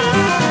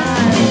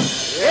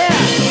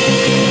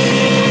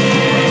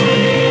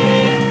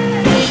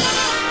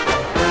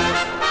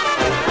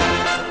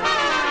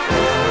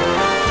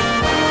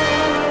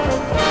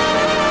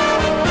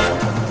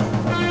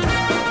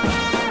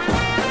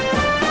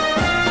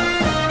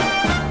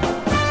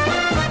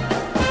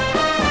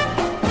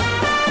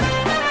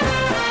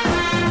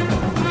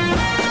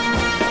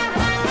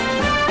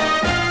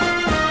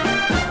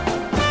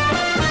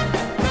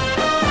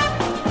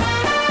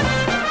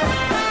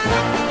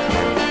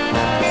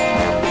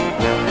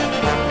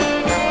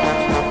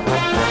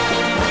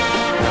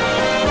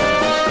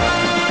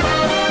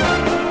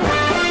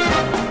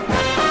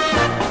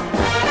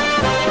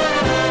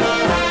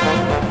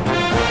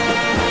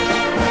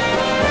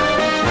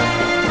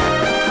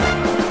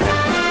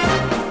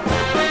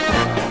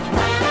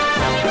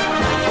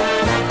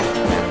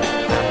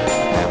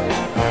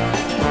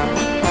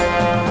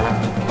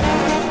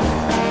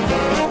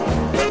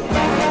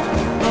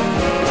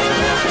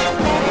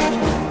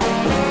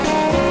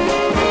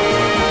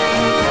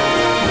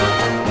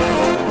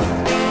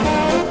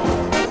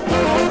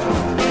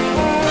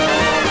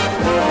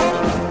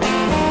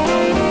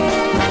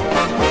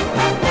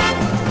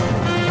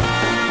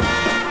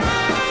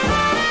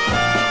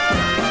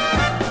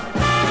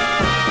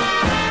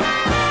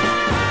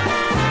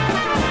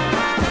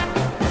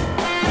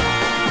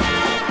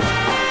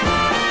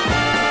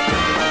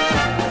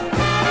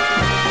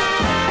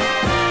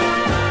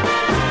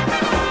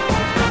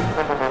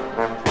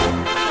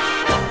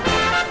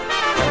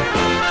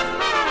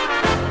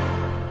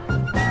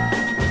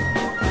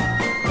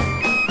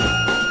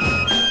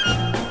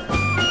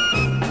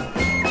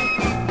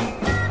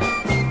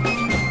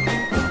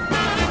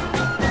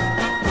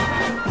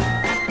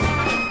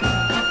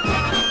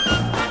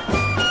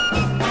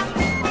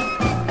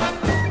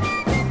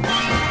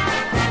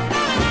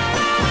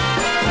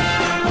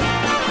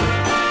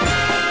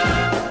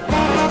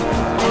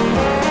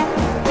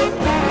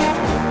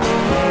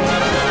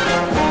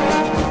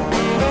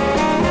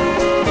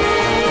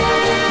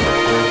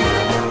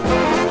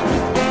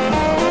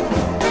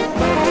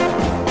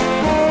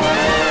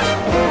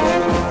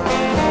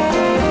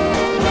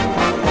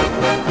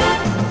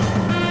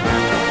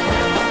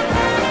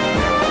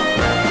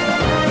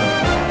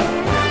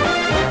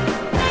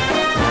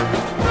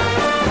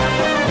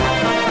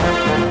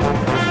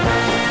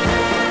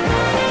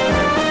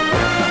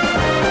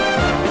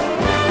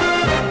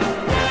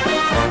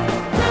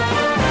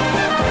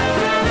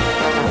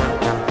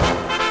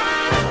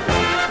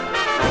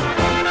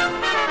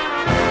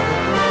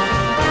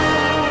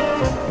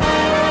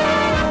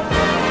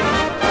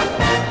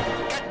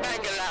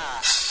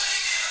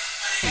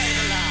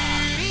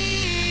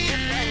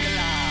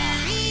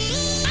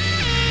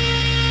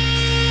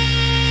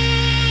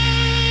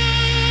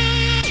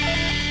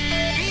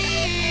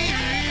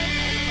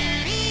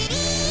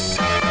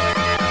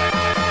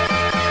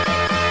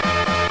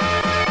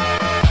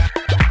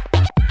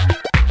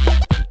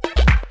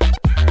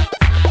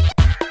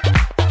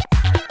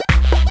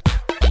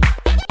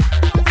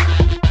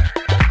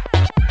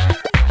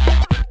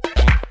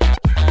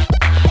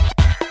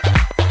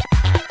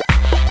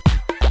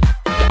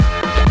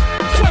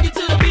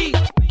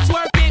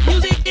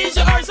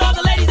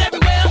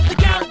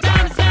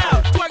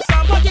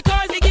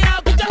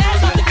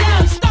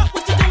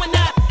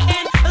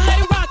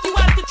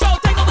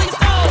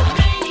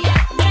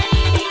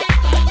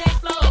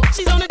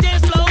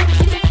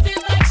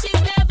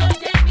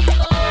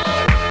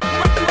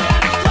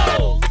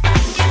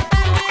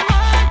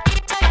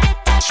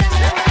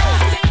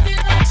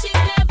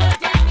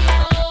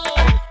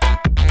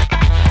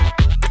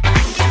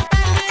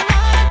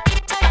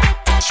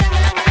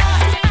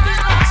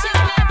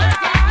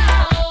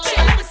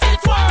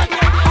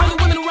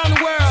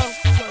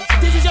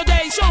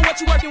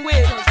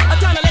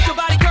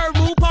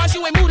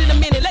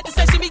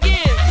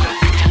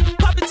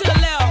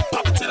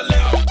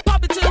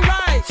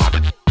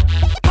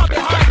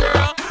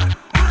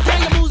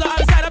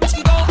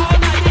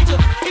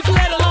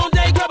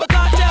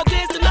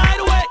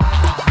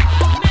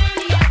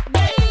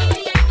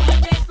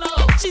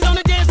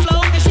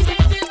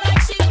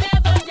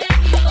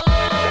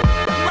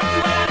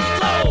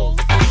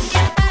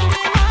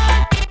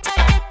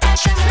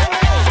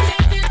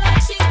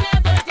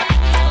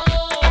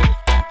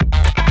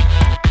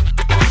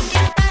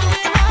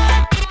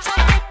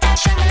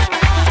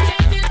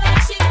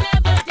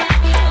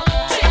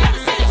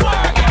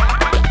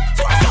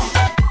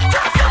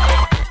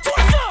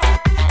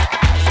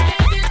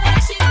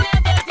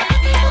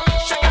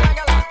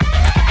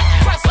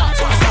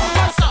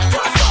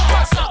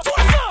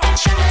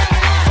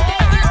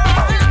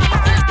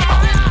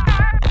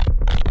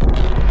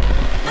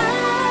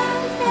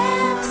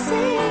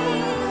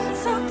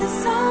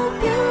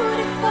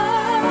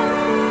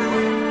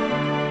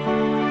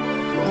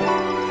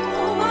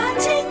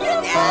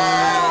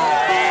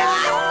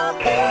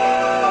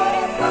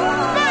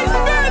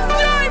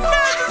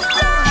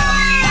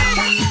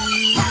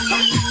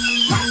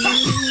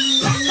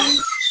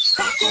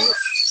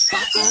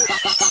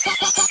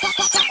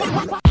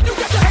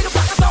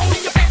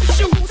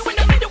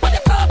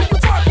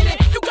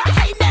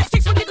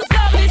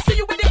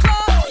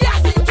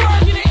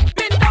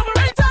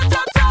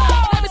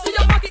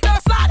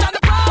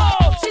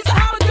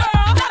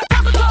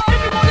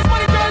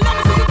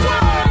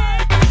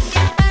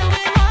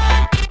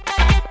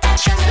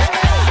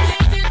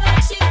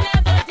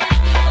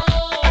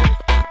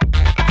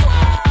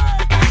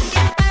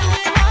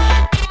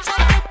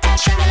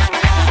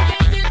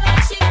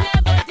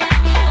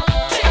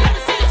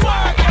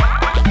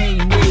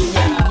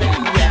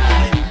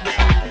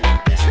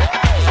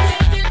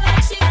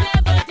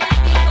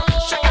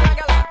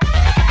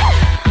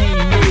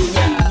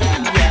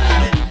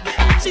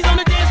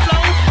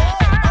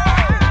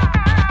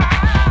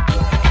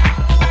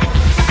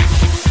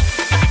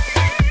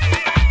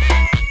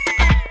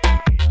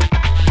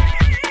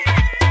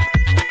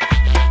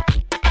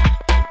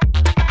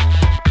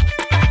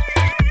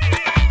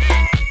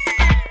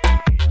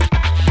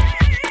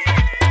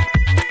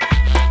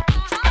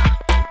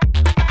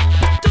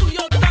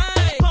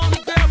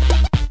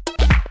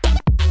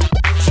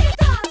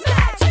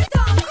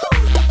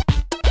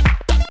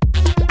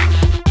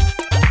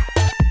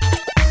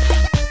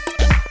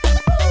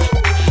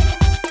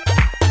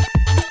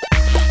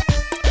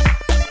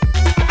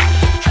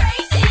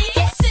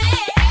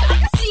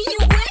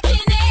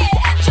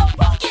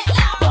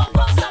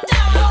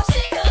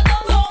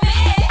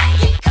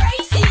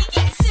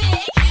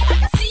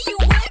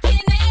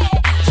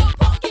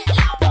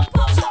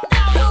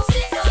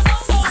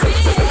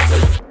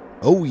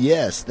 Oh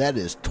yes, that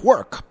is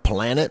Twerk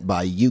Planet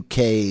by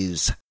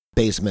UK's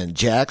Basement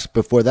Jacks.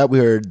 Before that we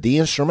heard the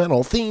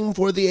instrumental theme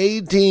for the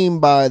A-Team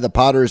by the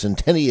Potters, and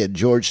Tenny and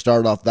George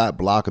started off that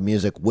block of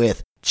music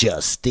with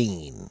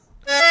Justine.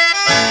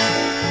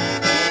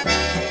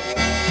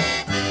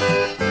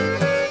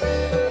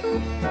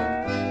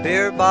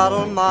 Beer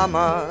bottle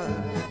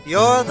mama,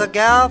 you're the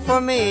gal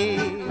for me.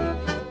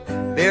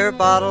 Beer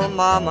bottle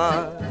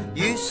mama,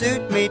 you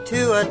suit me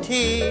to a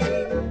T.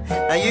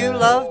 Now you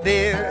love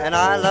beer and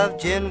I love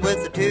gin.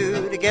 With the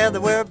two together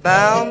we're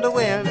bound to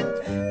win.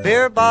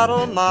 Beer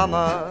bottle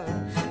mama,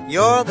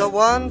 you're the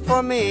one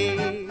for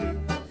me.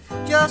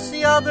 Just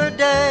the other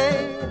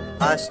day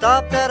I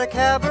stopped at a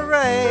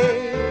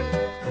cabaret.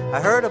 I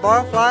heard a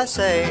barfly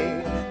say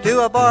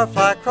to a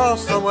barfly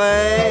across the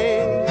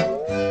way,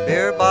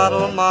 beer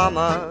bottle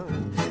mama,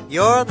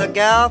 you're the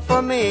gal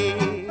for me.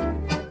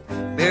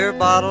 Beer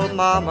bottle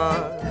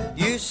mama,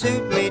 you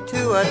suit me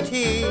to a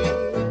T.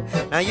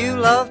 Now you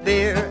love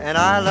beer and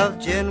I love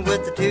gin.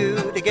 With the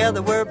two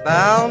together we're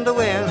bound to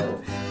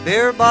win.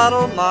 Beer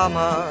bottle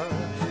mama,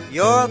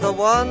 you're the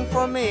one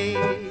for me.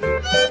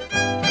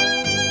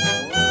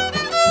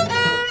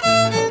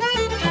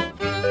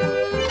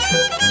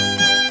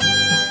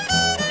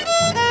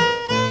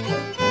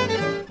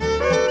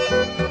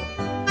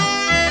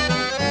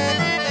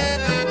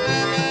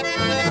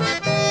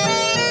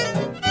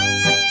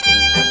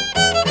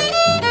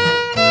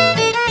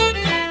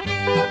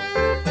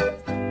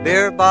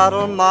 Beer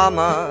bottle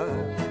mama,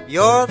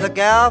 you're the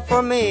gal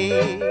for me.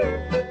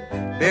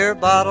 Beer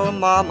bottle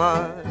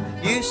mama,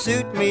 you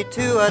suit me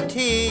to a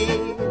T.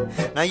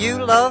 Now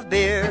you love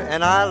beer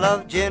and I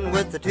love gin.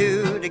 With the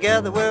two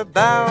together we're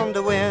bound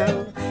to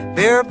win.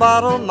 Beer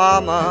bottle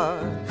mama,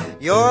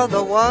 you're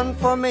the one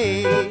for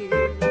me.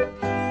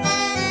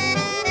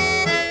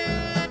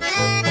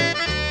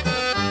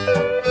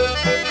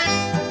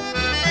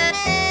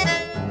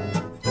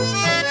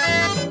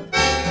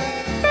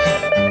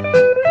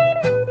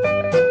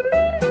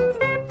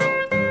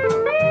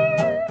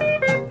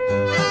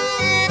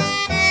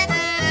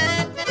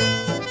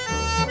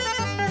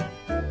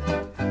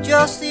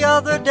 Just the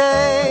other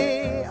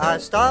day I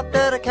stopped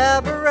at a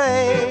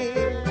cabaret.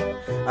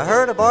 I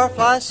heard a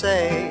barfly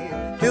say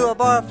to a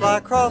barfly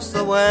across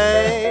the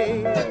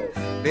way,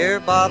 beer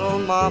bottle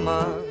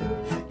mama,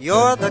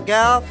 you're the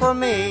gal for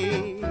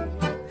me.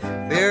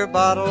 Beer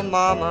bottle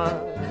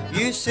mama,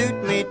 you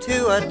suit me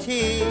to a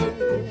T.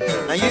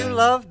 Now you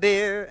love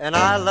beer and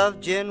I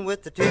love gin.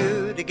 With the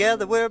two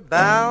together we're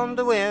bound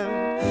to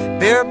win.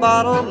 Beer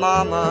bottle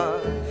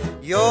mama,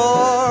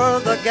 you're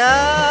the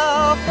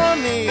gal for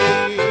me.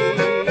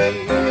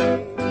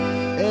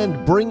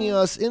 And bringing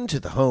us into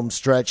the home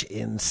stretch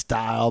in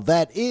style,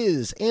 that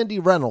is Andy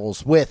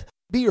Reynolds with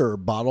Beer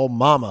Bottle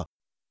Mama.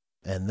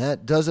 And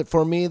that does it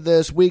for me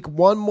this week.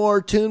 One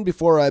more tune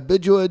before I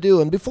bid you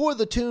adieu. And before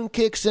the tune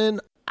kicks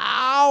in,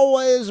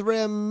 always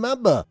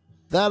remember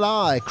that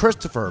I,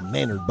 Christopher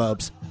Maynard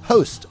Bopst,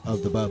 host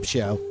of The Bopst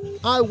Show,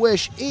 I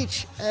wish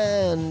each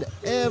and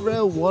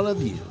every one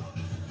of you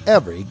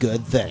every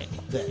good thing.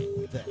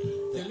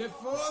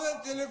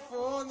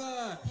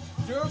 Telefona,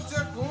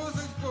 Jobcia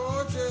Kusic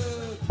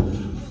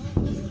Koche.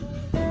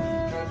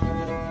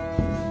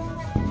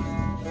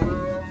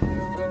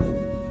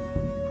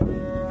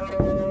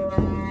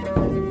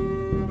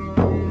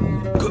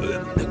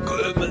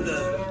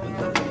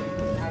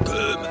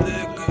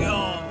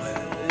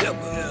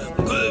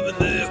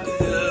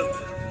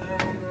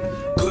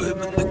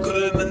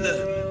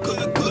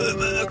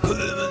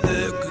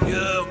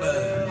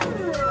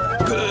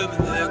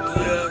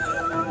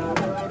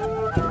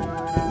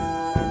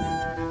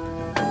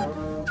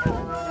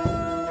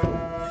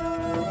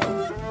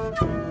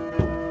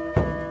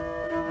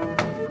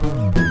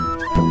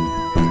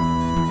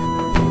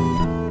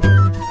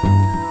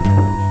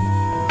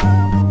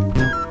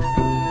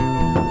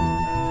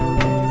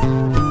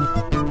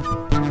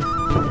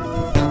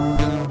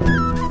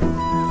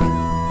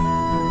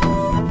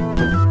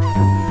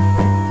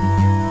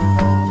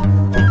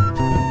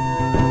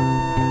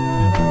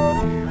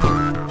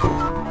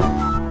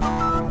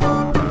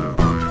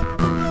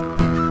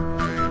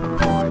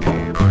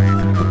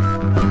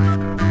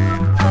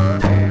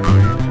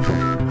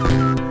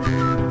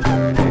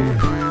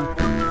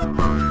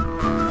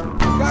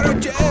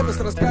 бонус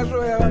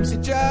расскажу я вам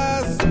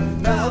сейчас.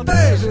 На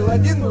Алтае жил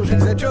один мужик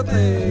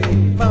зачетный,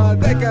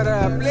 молодая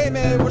кора,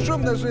 племя его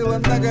шумно жило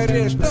на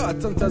горе, что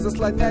от солнца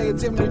заслоняет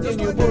землю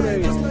тенью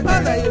бурой.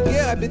 А на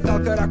юге обитал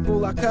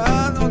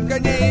Каракулахан, он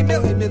коней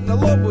имел и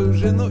меднолобую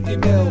жену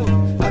имел.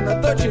 А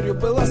над дочерью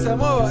была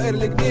самого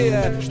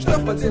Эрлигмия, что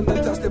в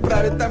подземном царстве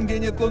правит там, где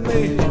нет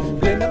луны.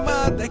 Племя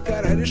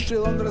Мадекара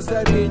решил он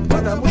разорить,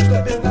 потому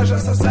что без ножа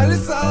сосали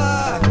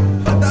сало,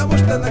 потому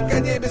что на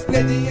коне без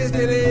плети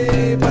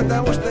ездили,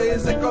 потому что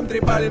языком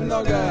трепали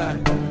много.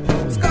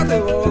 Скот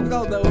его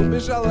угнал, да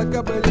убежала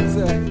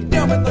кобылица,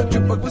 днем и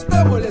ночью по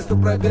густому лесу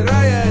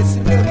пробираясь,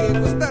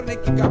 мелкие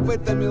кустарники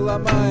копытами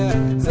ломая,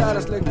 в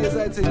зарослях, где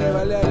зайцы не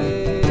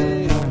валялись.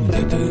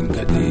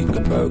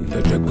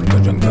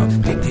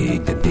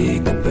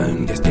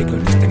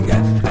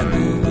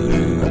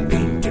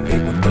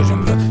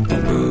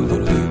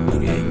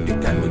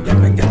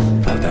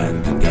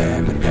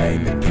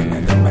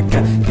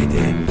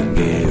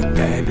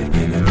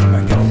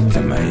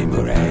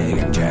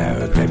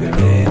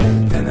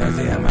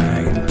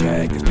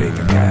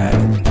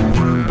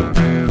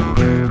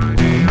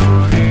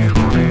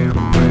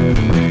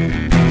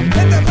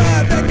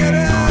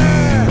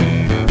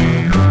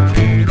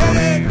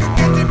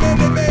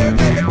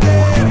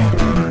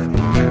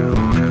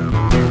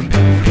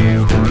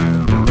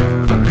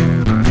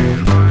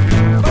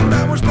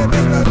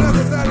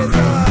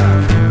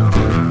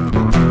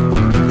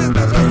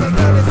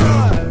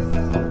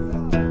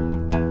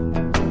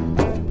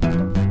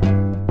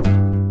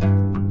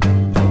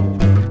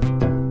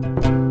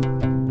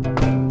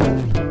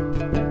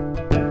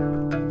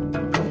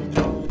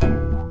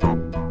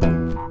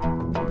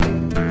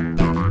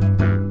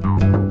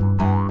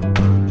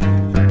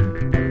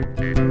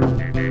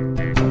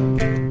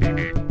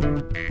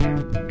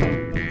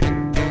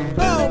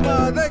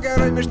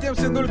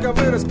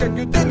 Вырос, как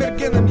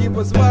Гютемергеном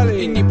его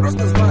звали. И не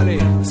просто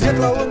звали.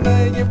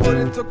 Светлолунное его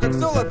лицо, как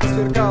золото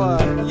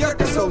сверкало,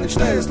 ярко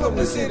солнечное,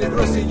 словно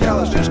серебро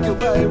сияло. Шишки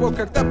лба его,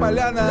 как та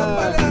поляна,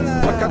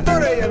 по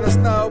которой я на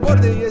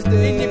сноуборде ездил.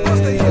 И не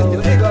просто ездил,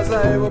 и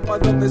глаза его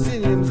подобно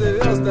синим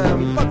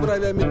звездам, под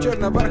бровями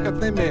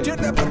черно-бархатными.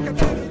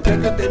 Как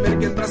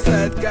Гютемерген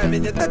бросает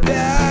камень, это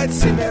 5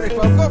 семерых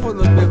волков он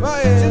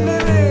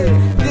убивает.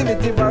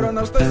 9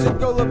 воронов, 107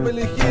 голубы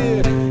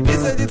лихие, и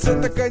садится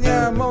на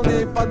коня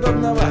молнии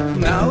подобного.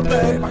 На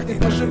Алтае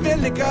пахнет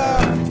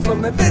можжевельником,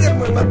 словно ветер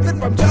мой мотыль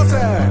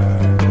помчался.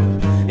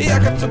 И я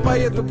к отцу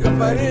поеду,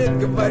 говорит,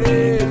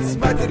 говорит, с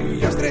матерью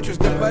я встречусь,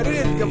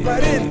 говорит,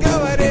 говорит,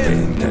 говорит.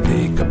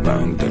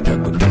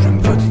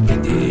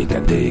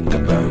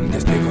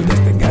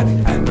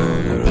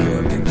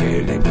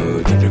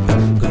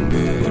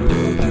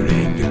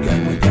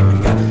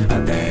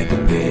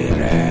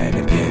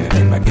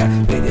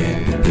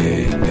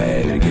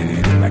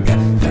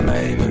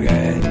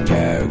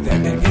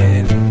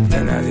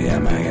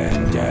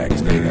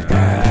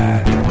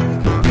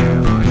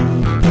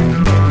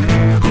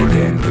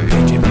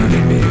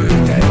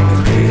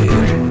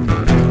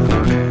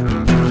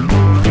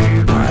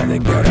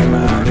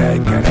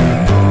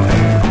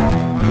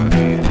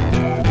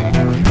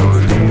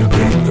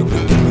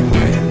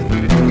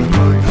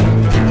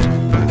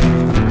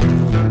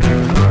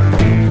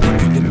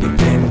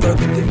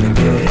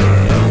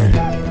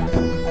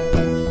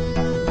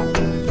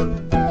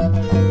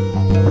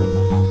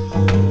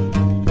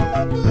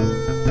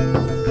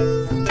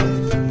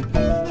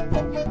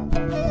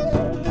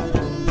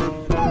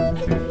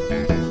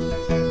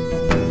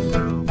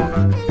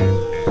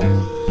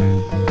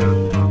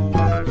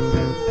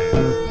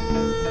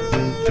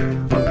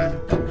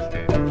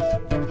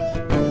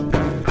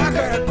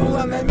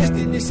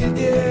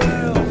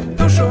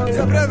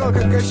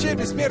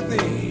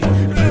 Бессмертный,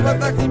 в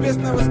животах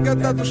небесного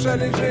скота душа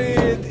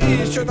лежит.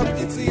 И еще там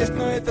птицы есть,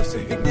 но это все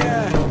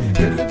фигня.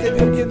 Как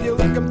Гютемерген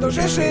елыком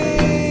тоже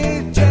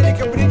шит.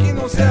 Чайником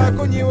прикинулся,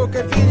 окунь его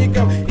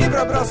кофейником, и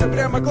пробрался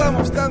прямо к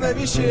ламу в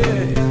становище.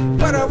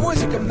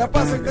 Паровозиком на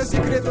пасах до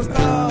секрета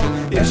знал.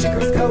 Ящик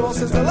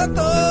раскололся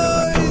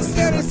золотой,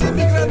 серый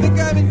семиградный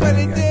камень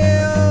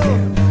полетел.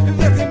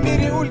 В верхнем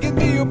мире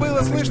Ульгенбию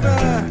было слышно,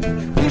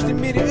 в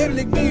нижнем мире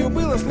Эрлигмию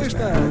было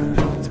слышно.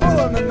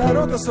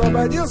 Народ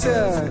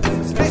освободился,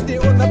 с песней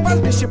он на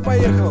пастбище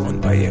поехал.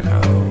 Он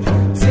поехал.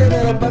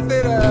 7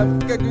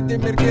 батыров, как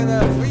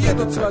Гютемергенов,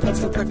 едут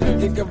свататься, как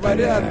люди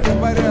говорят,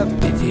 говорят.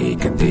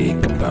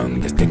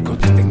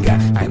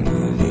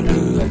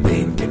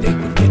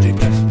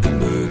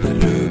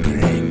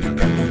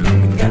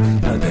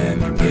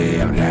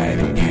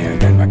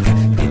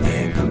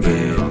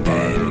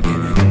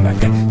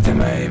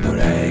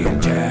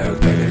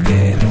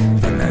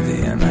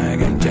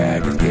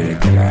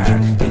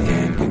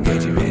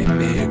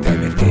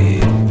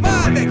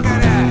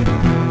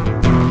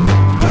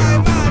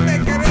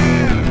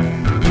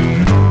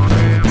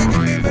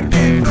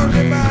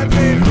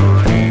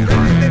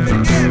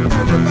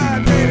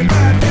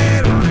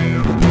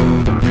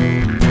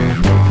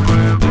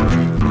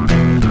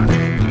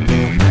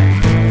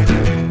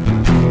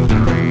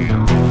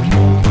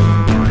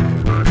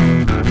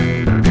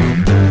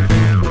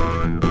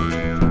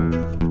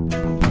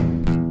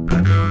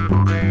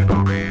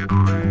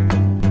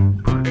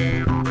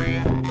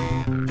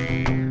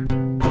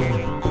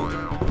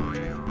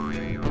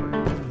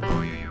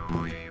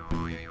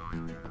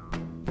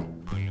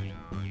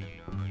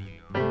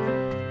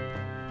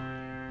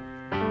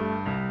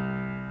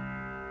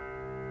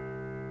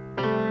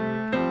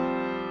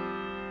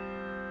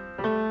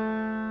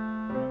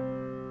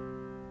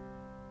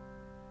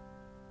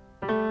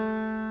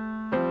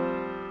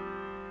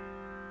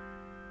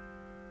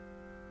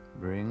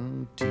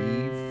 Bring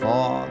tea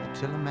for the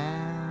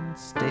tillerman,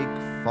 steak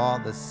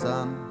for the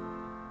son,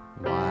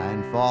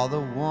 wine for the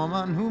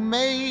woman who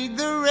made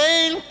the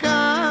rain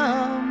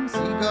come.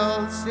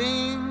 Seagulls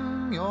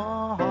sing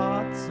your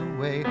hearts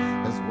away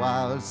as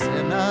wild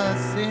sinners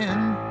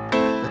sin,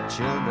 the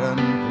children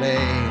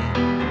play.